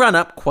would run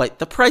up quite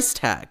the price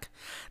tag.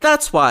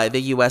 That's why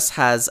the US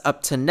has,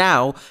 up to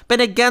now,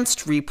 been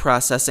against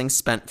reprocessing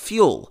spent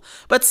fuel,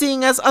 but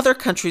seeing as other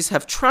countries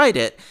have tried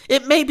it,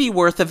 it may be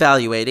worth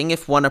evaluating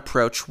if one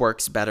approach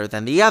works better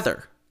than the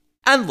other.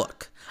 And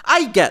look,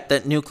 I get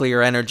that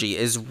nuclear energy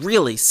is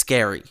really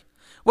scary.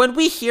 When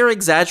we hear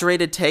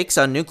exaggerated takes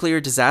on nuclear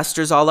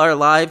disasters all our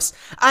lives,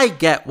 I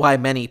get why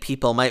many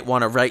people might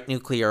want to write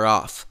nuclear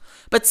off.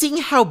 But seeing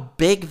how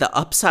big the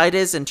upside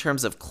is in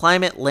terms of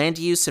climate, land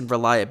use, and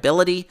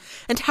reliability,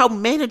 and how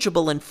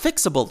manageable and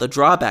fixable the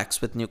drawbacks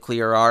with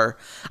nuclear are,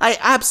 I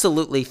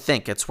absolutely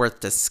think it's worth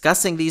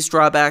discussing these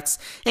drawbacks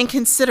and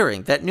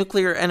considering that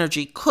nuclear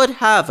energy could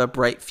have a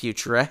bright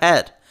future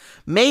ahead.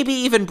 Maybe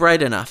even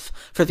bright enough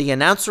for the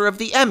announcer of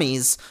the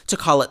Emmys to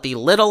call it the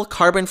little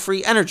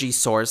carbon-free energy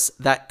source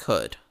that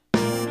could.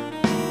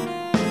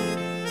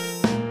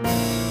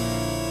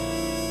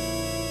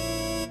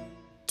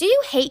 Do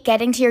you hate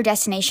getting to your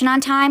destination on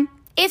time?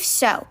 If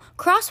so,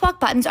 crosswalk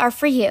buttons are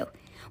for you.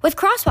 With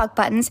crosswalk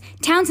buttons,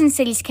 towns and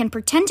cities can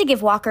pretend to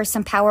give walkers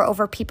some power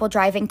over people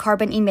driving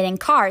carbon-emitting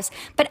cars,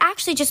 but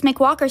actually just make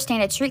walkers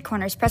stand at street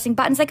corners pressing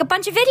buttons like a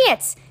bunch of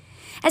idiots.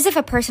 As if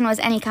a person was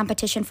any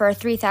competition for a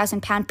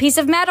 3,000-pound piece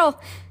of metal.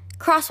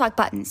 Crosswalk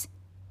buttons.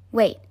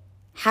 Wait,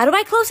 how do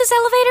I close this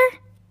elevator?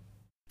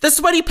 The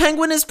Sweaty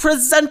Penguin is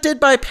presented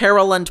by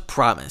Peril and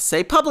Promise,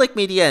 a public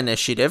media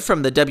initiative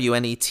from the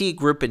WNET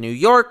Group in New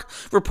York,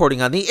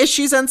 reporting on the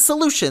issues and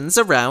solutions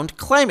around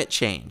climate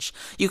change.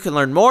 You can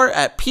learn more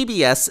at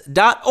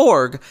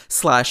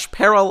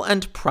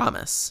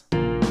pbs.org/perilandpromise.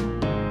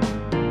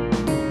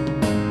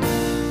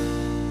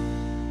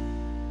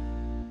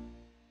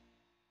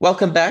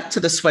 Welcome back to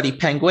the Sweaty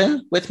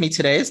Penguin. With me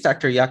today is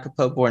Dr.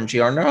 Jacopo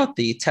Buongiorno,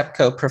 the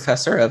TEPCO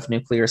Professor of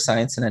Nuclear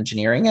Science and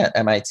Engineering at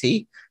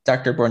MIT.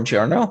 Dr.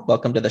 Buongiorno,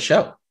 welcome to the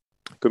show.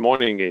 Good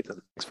morning,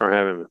 Ethan. Thanks for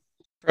having me.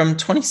 From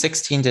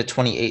 2016 to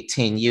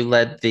 2018, you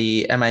led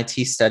the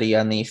MIT study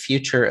on the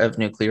future of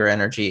nuclear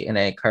energy in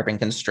a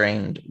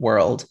carbon-constrained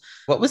world.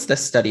 What was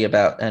this study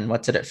about, and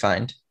what did it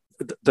find?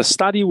 The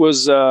study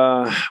was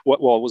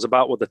was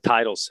about what the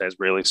title says,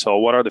 really. So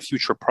what are the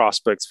future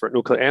prospects for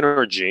nuclear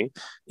energy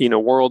in a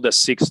world that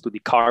seeks to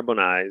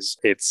decarbonize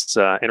its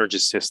energy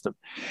system?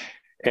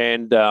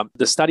 And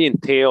the study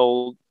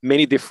entailed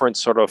many different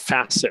sort of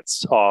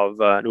facets of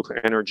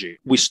nuclear energy.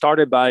 We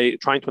started by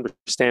trying to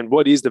understand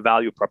what is the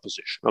value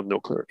proposition of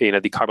nuclear in a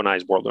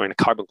decarbonized world, or in a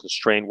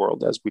carbon-constrained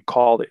world, as we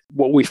call it.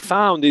 What we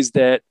found is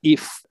that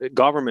if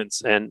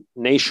governments and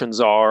nations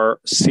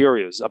are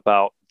serious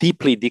about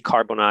deeply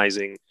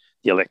decarbonizing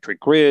the electric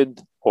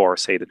grid, or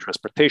say the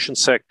transportation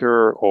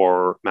sector,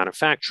 or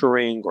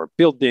manufacturing, or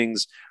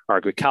buildings, or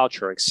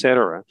agriculture,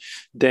 etc.,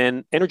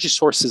 then energy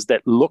sources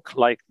that look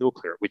like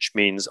nuclear, which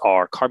means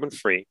are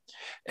carbon-free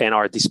and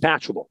are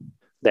dispatchable.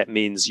 That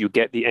means you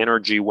get the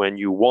energy when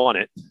you want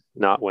it,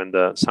 not when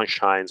the sun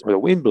shines or the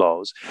wind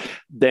blows.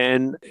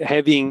 Then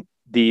having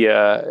the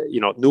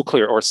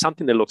nuclear, or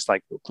something that looks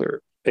like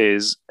nuclear,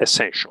 is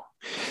essential.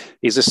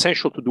 Is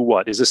essential to do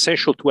what? Is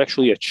essential to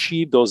actually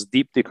achieve those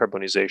deep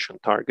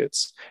decarbonization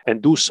targets,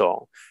 and do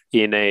so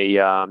in a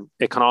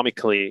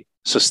economically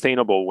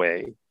sustainable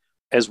way,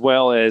 as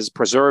well as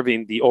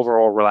preserving the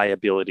overall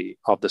reliability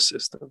of the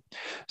system.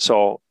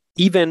 So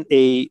even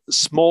a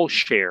small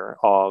share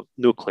of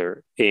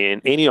nuclear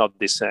in any of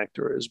these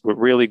sectors would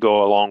really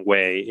go a long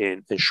way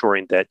in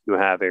ensuring that you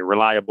have a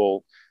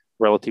reliable,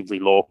 relatively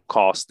low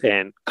cost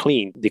and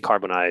clean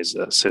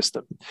decarbonized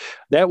system.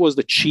 That was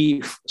the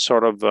chief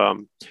sort of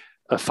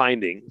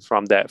finding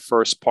from that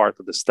first part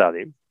of the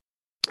study.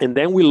 And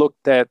then we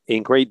looked at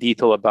in great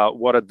detail about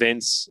what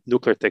advanced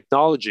nuclear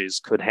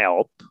technologies could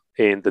help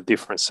in the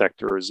different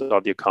sectors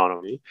of the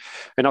economy.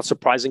 And not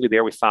surprisingly,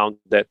 there we found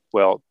that,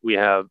 well, we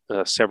have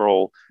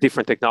several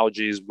different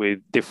technologies with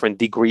different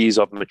degrees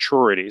of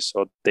maturity,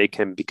 so they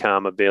can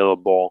become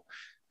available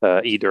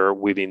either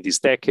within this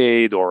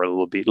decade or a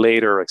little bit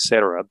later, et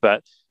cetera.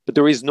 But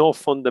there is no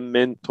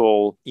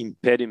fundamental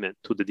impediment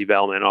to the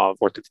development of,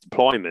 or to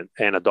deployment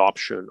and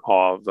adoption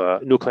of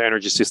nuclear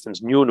energy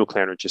systems, new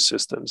nuclear energy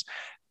systems,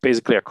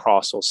 basically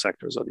across all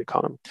sectors of the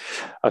economy.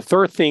 A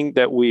third thing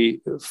that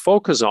we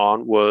focus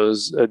on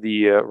was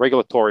the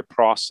regulatory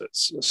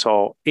process.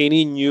 So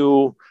any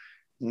new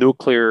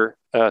nuclear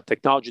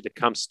technology that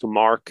comes to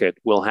market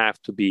will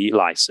have to be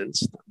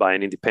licensed by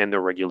an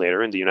independent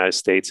regulator. In the United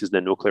States is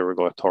the Nuclear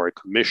Regulatory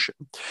Commission.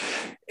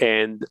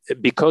 And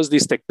because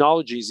these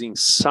technologies in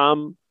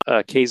some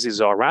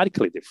cases are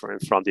radically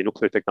different from the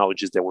nuclear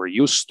technologies that we're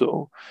used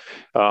to,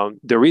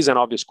 there is an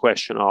obvious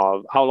question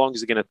of how long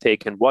is it going to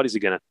take and what is it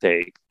going to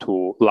take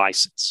to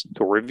license,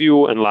 to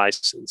review and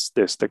license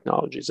these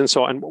technologies.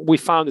 And what we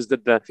found is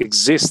that the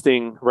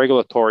existing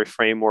regulatory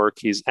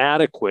framework is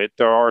adequate.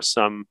 There are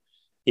some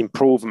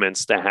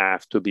improvements that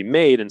have to be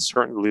made, and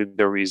certainly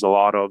there is a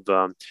lot of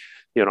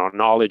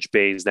knowledge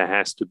base that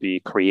has to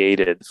be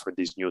created for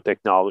these new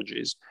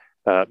technologies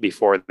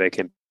before they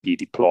can be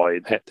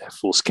deployed at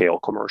full scale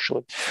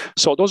commercially.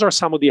 So those are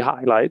some of the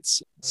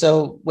highlights.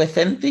 So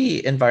within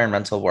the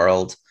environmental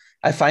world,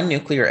 I find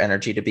nuclear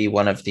energy to be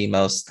one of the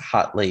most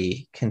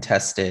hotly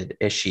contested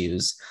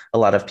issues. A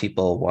lot of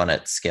people want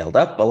it scaled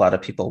up. A lot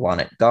of people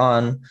want it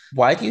gone.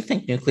 Why do you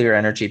think nuclear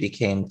energy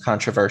became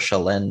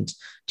controversial? And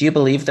do you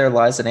believe there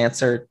lies an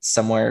answer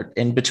somewhere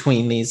in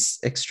between these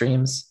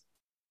extremes?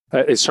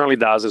 It certainly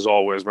does, as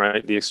always,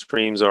 right? The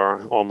extremes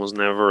are almost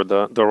never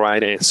the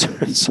right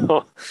answer.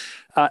 So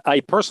I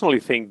personally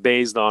think,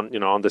 based on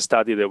the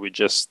study that we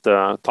just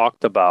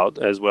talked about,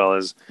 as well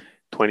as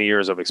 20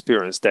 years of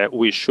experience that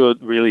we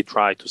should really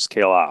try to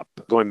scale up.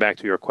 Going back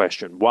to your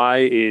question, why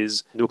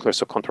is nuclear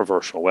so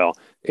controversial? Well,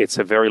 it's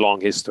a very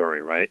long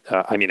history, right?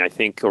 I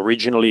think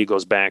originally it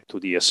goes back to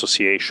the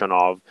association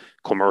of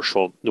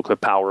commercial nuclear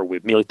power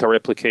with military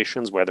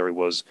applications, whether it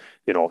was,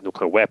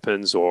 nuclear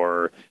weapons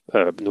or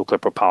nuclear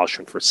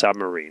propulsion for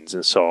submarines.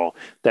 And so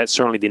that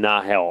certainly did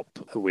not help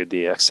with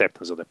the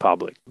acceptance of the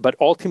public. But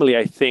ultimately,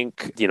 I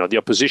think, the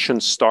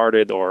opposition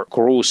started or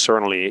grew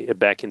certainly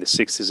back in the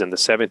 60s and the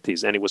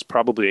 70s, and it was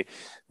probably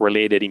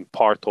related in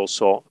part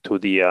also to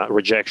the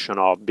rejection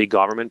of big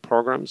government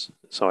programs.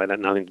 So it had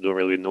nothing to do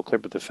really with nuclear,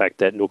 but the fact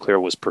that nuclear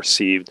was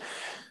perceived,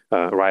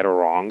 right or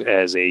wrong,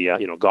 as a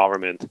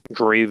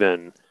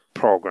government-driven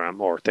program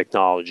or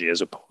technology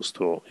as opposed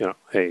to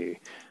a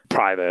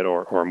private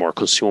or more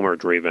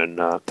consumer-driven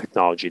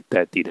technology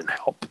that didn't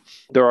help.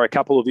 There are a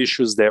couple of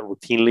issues that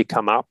routinely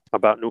come up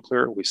about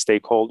nuclear with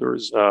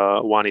stakeholders.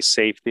 One is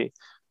safety.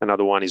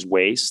 Another one is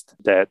waste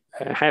that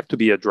have to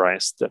be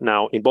addressed.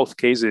 Now, in both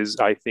cases,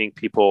 I think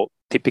people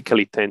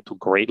typically tend to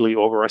greatly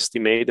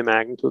overestimate the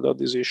magnitude of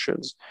these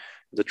issues.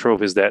 The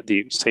truth is that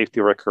the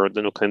safety record of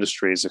the nuclear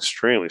industry is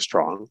extremely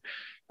strong,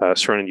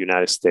 certainly in the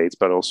United States,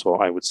 but also,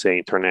 I would say,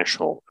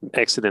 international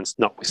accidents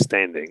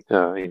notwithstanding,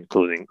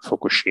 including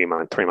Fukushima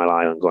and 3 Mile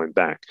Island going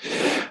back.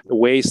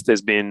 Waste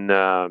has been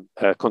a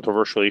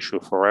controversial issue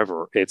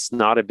forever. It's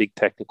not a big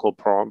technical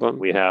problem.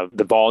 We have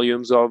the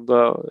volumes of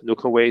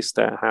nuclear waste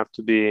that have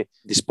to be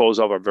disposed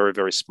of are very,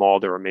 very small.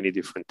 There are many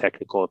different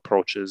technical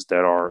approaches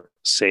that are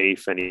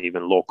safe and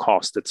even low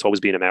cost. It's always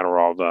been a matter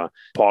of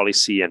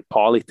policy and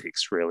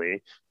politics,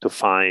 really, to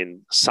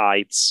find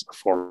sites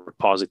for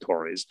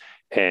repositories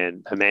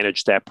and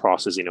manage that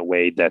process in a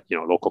way that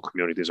local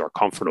communities are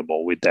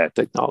comfortable with that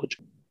technology.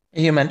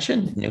 You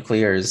mentioned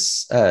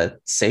nuclear's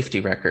safety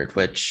record,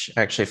 which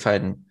I actually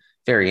find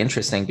very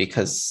interesting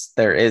because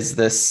there is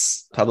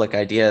this public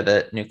idea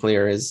that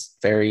nuclear is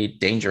very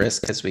dangerous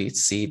because we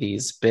see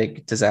these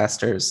big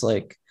disasters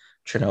like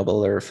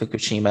Chernobyl or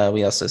Fukushima.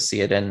 We also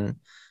see it in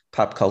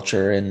pop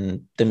culture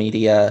and the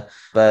media.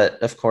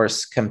 But of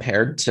course,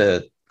 compared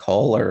to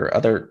coal or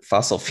other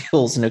fossil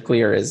fuels,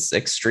 nuclear is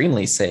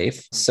extremely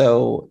safe.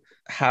 So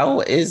how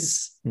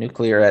is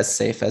nuclear as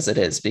safe as it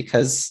is?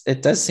 Because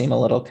it does seem a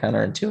little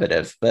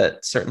counterintuitive,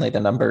 but certainly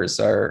the numbers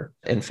are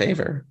in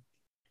favor.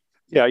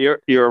 Yeah,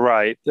 you're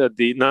right.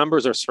 The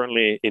numbers are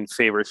certainly in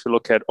favor. If you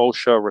look at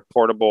OSHA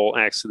reportable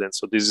accidents,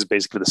 so this is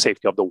basically the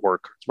safety of the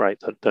workers, right?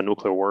 The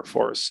nuclear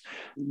workforce,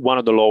 one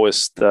of the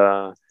lowest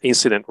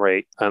incident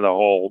rate in the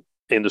whole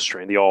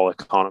industry, in the whole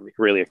economy,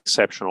 really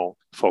exceptional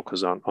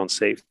focus on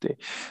safety.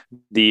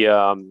 The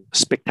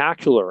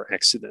spectacular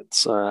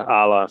accidents, a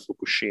la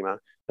Fukushima,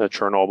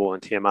 Chernobyl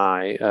and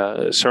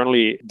TMI,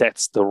 certainly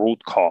that's the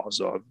root cause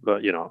of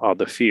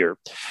the fear.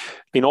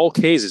 In all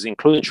cases,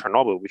 including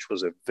Chernobyl, which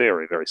was a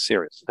very, very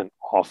serious and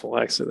awful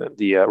accident,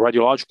 the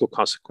radiological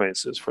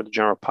consequences for the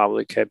general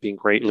public have been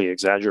greatly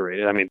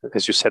exaggerated. I mean,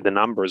 as you said, the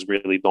numbers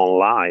really don't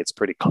lie. It's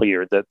pretty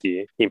clear that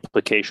the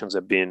implications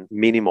have been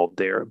minimal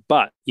there.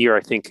 But here,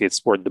 I think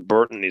it's where the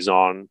burden is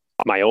on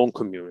my own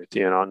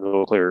community and on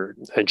nuclear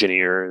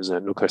engineers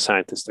and nuclear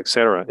scientists, et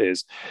cetera,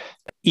 is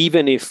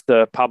even if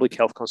the public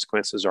health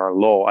consequences are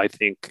low, I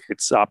think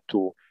it's up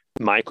to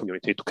my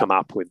community to come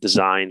up with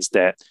designs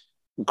that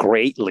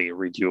greatly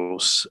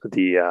reduce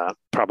the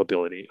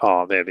probability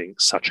of having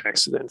such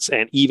accidents.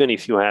 And even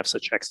if you have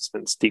such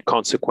accidents, the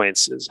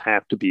consequences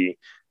have to be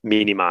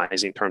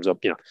minimized in terms of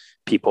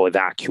people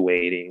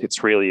evacuating.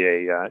 It's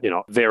really a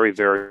very,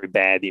 very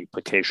bad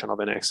implication of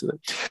an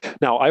accident.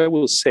 Now, I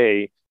will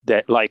say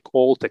that like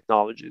all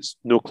technologies,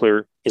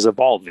 nuclear is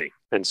evolving.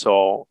 And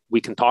so we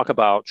can talk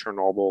about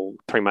Chernobyl,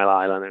 3 Mile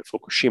Island, and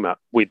Fukushima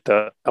with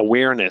the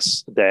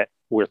awareness that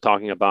we're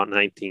talking about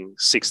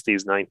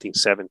 1960s,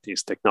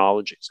 1970s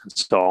technologies. And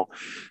so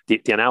the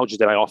analogy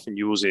that I often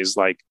use is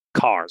like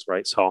cars,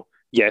 right? So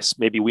yes,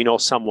 maybe we know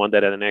someone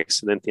that had an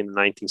accident in the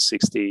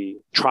 1960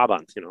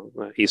 Trabant,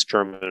 East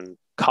German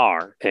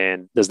car.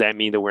 And does that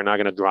mean that we're not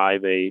going to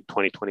drive a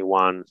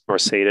 2021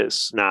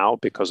 Mercedes now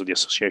because of the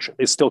association?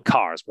 It's still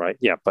cars, right?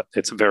 Yeah, but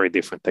it's a very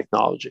different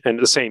technology. And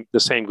the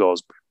same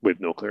goes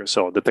with nuclear.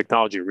 So the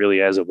technology really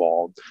has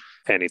evolved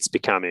and it's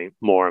becoming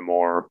more and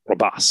more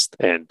robust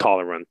and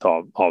tolerant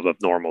of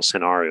abnormal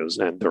scenarios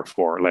and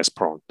therefore less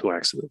prone to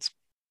accidents.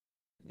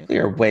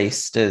 Nuclear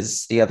waste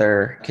is the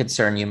other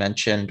concern you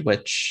mentioned,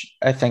 which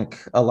I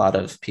think a lot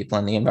of people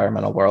in the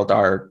environmental world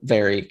are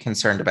very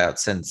concerned about,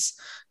 since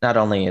not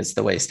only is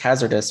the waste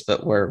hazardous,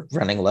 but we're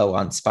running low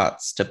on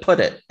spots to put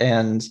it.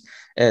 And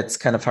it's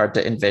kind of hard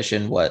to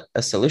envision what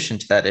a solution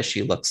to that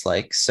issue looks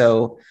like.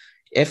 So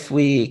if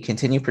we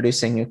continue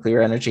producing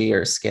nuclear energy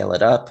or scale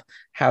it up,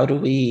 how do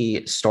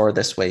we store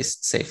this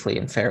waste safely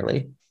and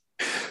fairly?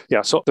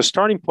 Yeah, so the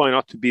starting point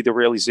ought to be the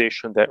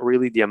realization that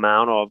really the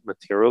amount of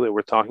material that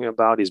we're talking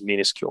about is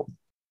minuscule,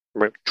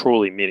 right?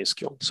 Truly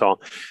minuscule. So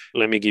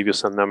let me give you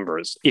some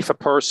numbers. If a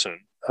person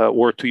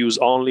were to use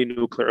only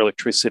nuclear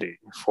electricity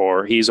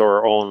for his or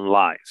her own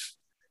life,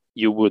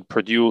 you would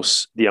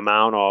produce the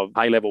amount of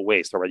high-level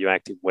waste or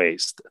radioactive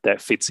waste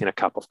that fits in a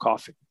cup of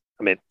coffee.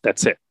 I mean,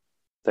 that's it.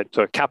 That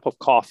a cup of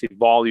coffee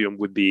volume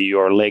would be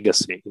your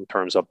legacy in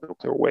terms of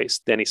nuclear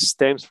waste. Then it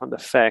stems from the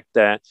fact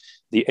that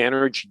the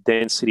energy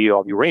density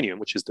of uranium,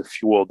 which is the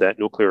fuel that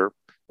nuclear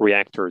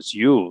reactors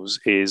use,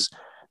 is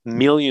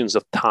millions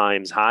of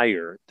times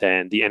higher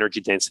than the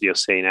energy density of,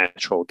 say,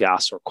 natural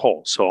gas or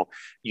coal. So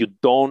you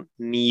don't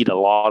need a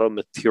lot of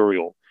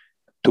material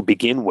to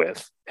begin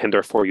with, and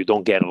therefore you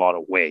don't get a lot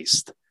of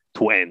waste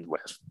to end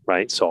with,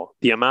 right? So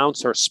the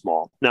amounts are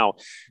small. Now,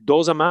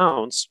 those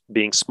amounts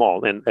being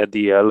small and at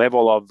the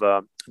level of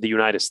the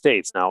United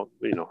States, now,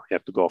 you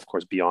have to go, of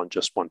course, beyond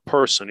just one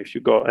person. If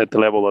you go at the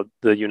level of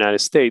the United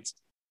States,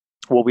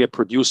 what we have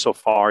produced so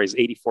far is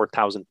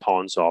 84,000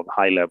 tons of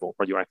high-level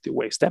radioactive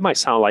waste. That might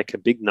sound like a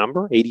big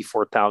number,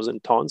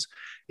 84,000 tons.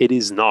 It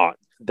is not.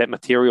 That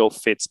material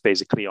fits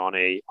basically on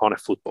a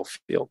football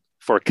field.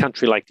 For a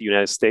country like the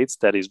United States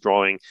that is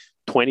drawing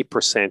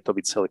 20% of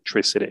its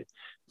electricity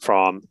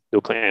from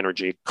nuclear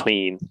energy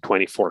clean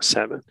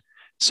 24/7.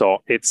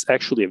 So it's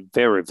actually a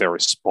very,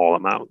 very small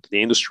amount.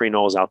 The industry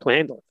knows how to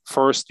handle it.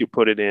 First, you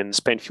put it in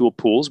spent fuel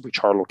pools,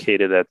 which are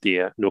located at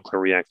the nuclear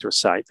reactor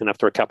site. And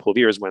after a couple of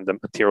years, when the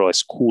material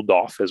has cooled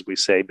off, as we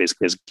say,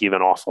 basically has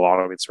given off a lot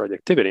of its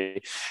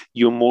radioactivity,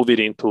 you move it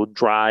into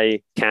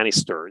dry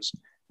canisters,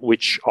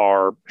 which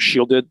are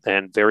shielded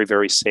and very,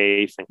 very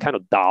safe and kind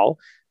of dull.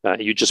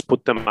 You just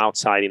put them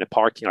outside in a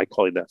parking, I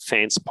call it a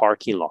fence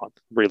parking lot.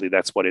 Really,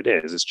 that's what it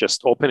is. It's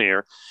just open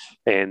air,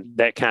 and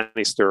that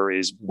canister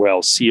is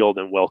well sealed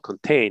and well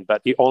contained,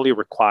 but it only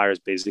requires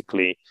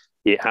basically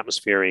the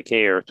atmospheric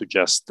air to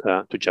just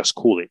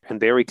cool it.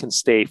 And there it can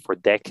stay for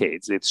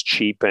decades. It's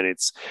cheap and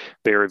it's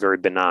very, very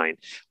benign.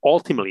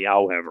 Ultimately,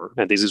 however,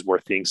 and this is where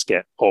things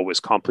get always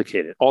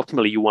complicated,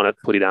 ultimately you want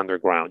to put it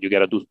underground. You got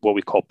to do what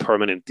we call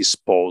permanent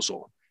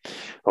disposal.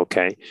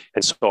 Okay.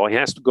 And so it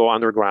has to go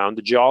underground.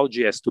 The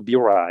geology has to be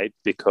right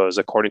because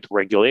according to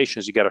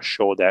regulations, you got to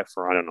show that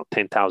for,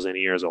 10,000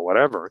 years or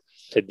whatever,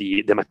 that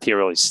the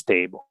material is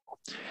stable.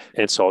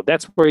 And so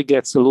that's where it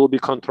gets a little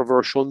bit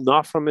controversial,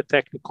 not from a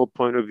technical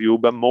point of view,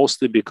 but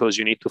mostly because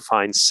you need to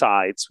find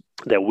sites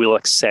that will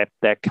accept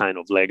that kind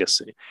of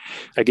legacy.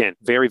 Again,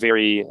 very,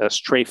 very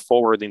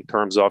straightforward in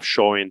terms of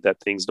showing that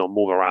things don't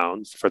move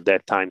around for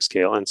that time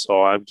scale. And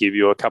so I'll give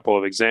you a couple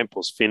of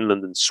examples.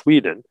 Finland and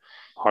Sweden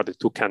are the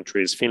two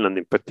countries, Finland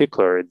in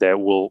particular, that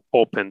will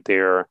open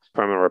their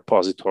permanent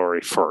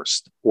repository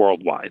first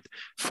worldwide.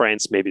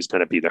 France maybe is going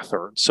to be the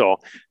third. So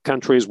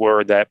countries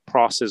where that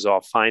process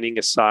of finding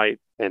a site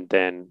and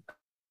then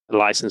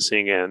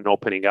licensing and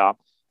opening up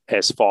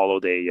has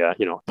followed a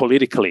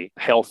politically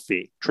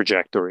healthy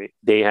trajectory.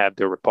 They have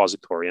their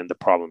repository and the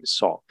problem is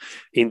solved.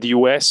 In the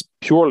US,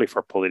 purely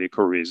for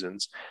political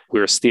reasons,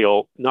 we're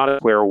still not at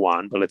square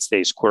one, but let's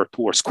say square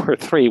two or square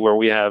three, where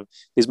we have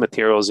these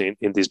materials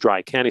in these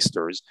dry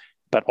canisters,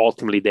 but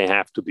ultimately they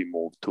have to be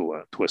moved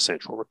to a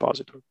central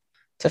repository.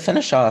 To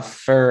finish off,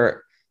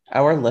 for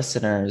our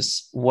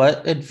listeners,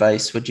 what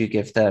advice would you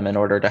give them in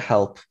order to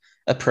help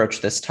approach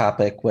this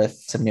topic with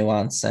some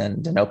nuance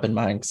and an open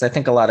mind? Because I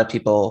think a lot of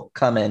people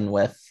come in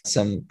with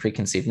some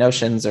preconceived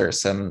notions or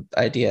some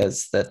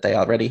ideas that they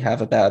already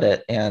have about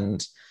it.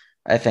 And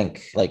I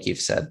think, like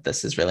you've said,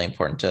 this is really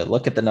important to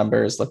look at the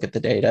numbers, look at the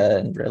data,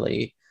 and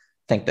really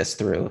think this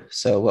through.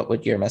 So what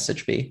would your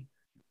message be?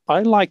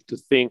 I like to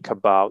think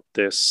about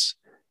this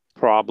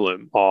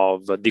problem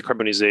of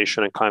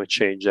decarbonization and climate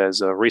change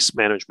as a risk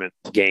management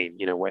game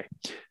in a way.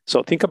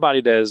 So think about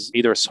it as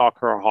either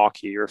soccer or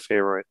hockey, your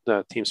favorite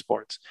team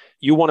sports.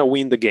 You want to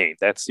win the game.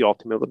 That's the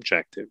ultimate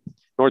objective. In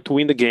order to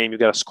win the game, you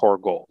got to score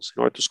goals.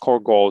 In order to score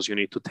goals, you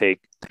need to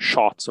take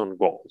shots on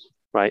goals,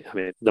 right? I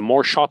mean, the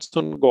more shots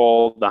on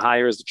goal, the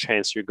higher is the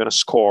chance you're going to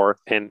score.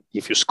 And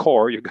if you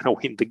score, you're going to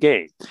win the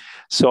game.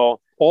 So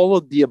all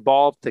of the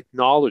above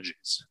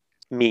technologies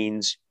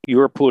means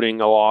you're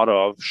putting a lot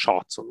of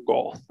shots on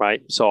goal,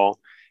 right? So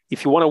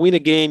if you want to win a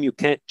game, you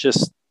can't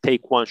just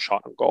take one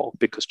shot on goal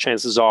because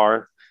chances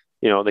are,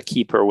 the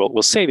keeper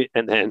will save it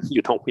and then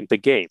you don't win the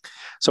game.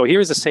 So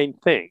here's the same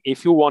thing.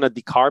 If you want to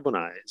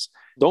decarbonize,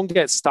 don't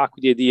get stuck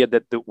with the idea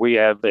that we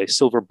have a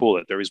silver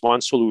bullet. There is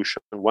one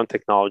solution, one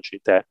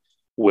technology that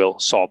will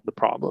solve the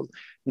problem.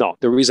 No,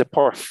 there is a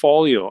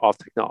portfolio of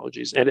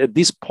technologies. And at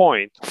this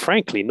point,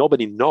 frankly,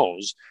 nobody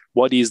knows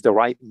what is the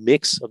right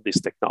mix of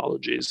these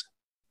technologies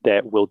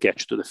that will get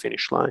you to the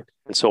finish line.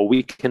 And so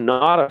we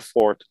cannot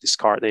afford to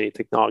discard any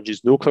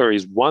technologies. Nuclear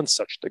is one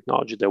such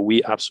technology that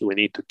we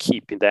absolutely need to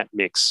keep in that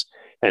mix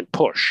and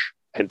push,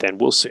 and then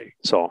we'll see.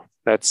 So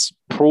that's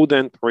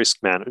prudent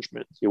risk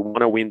management. You want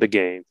to win the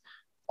game,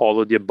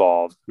 all of the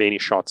above, many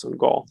shots on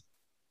goal.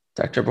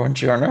 Dr.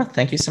 Buongiorno,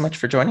 thank you so much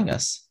for joining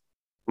us.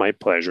 My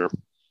pleasure.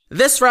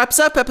 This wraps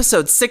up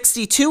episode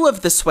 62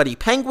 of The Sweaty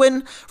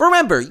Penguin.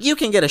 Remember, you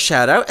can get a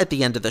shout out at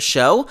the end of the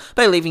show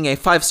by leaving a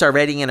 5-star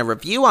rating and a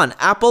review on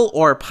Apple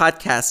or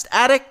Podcast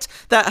Addict.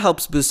 That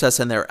helps boost us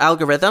in their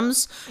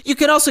algorithms. You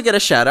can also get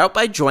a shout out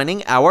by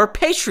joining our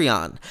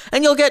Patreon,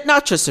 and you'll get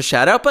not just a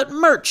shout out, but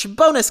merch,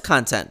 bonus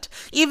content,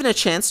 even a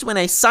chance to win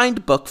a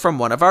signed book from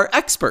one of our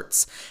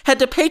experts. Head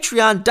to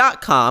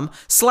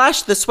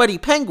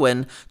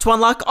patreon.com/thesweatypenguin to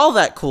unlock all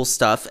that cool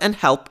stuff and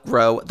help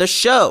grow the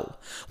show.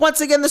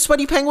 Once again, The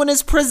Sweaty Penguin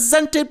is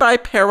presented by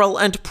Peril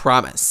and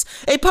Promise,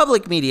 a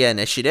public media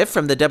initiative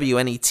from the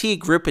WNET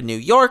Group in New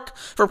York,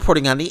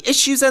 reporting on the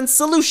issues and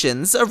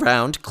solutions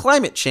around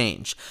climate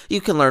change. You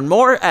can learn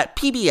more at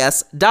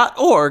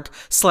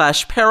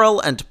pbs.org/peril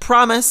and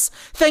promise.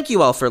 Thank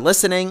you all for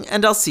listening,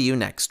 and I'll see you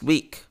next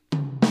week.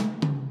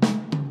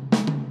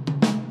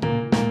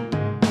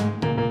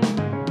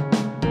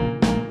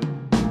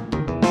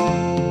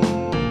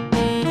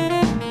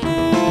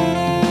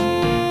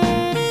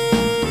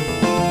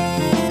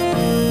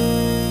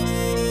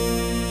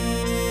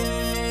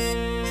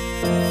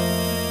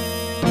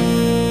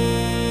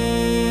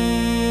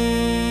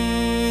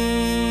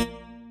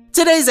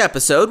 Today's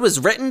episode was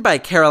written by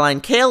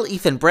Caroline Kale,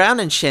 Ethan Brown,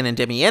 and Shannon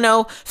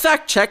Demieno,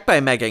 fact-checked by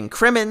Megan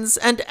Crimmins,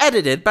 and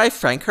edited by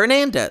Frank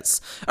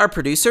Hernandez. Our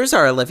producers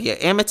are Olivia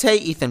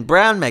Amate, Ethan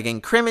Brown,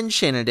 Megan Crimmins,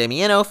 Shannon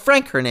Demieno,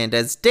 Frank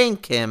Hernandez, Dane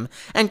Kim,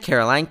 and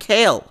Caroline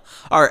Kale.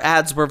 Our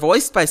ads were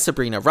voiced by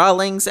Sabrina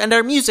Rawlings, and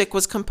our music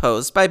was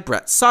composed by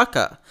Brett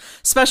Saka.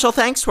 Special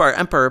thanks to our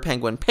Emperor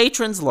Penguin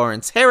patrons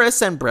Lawrence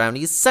Harris and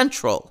Brownies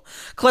Central.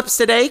 Clips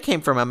today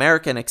came from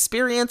American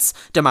Experience,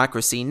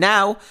 Democracy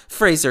Now!,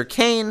 Fraser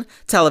Kane,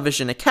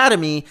 Television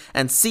Academy,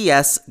 and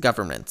CS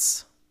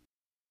Governments.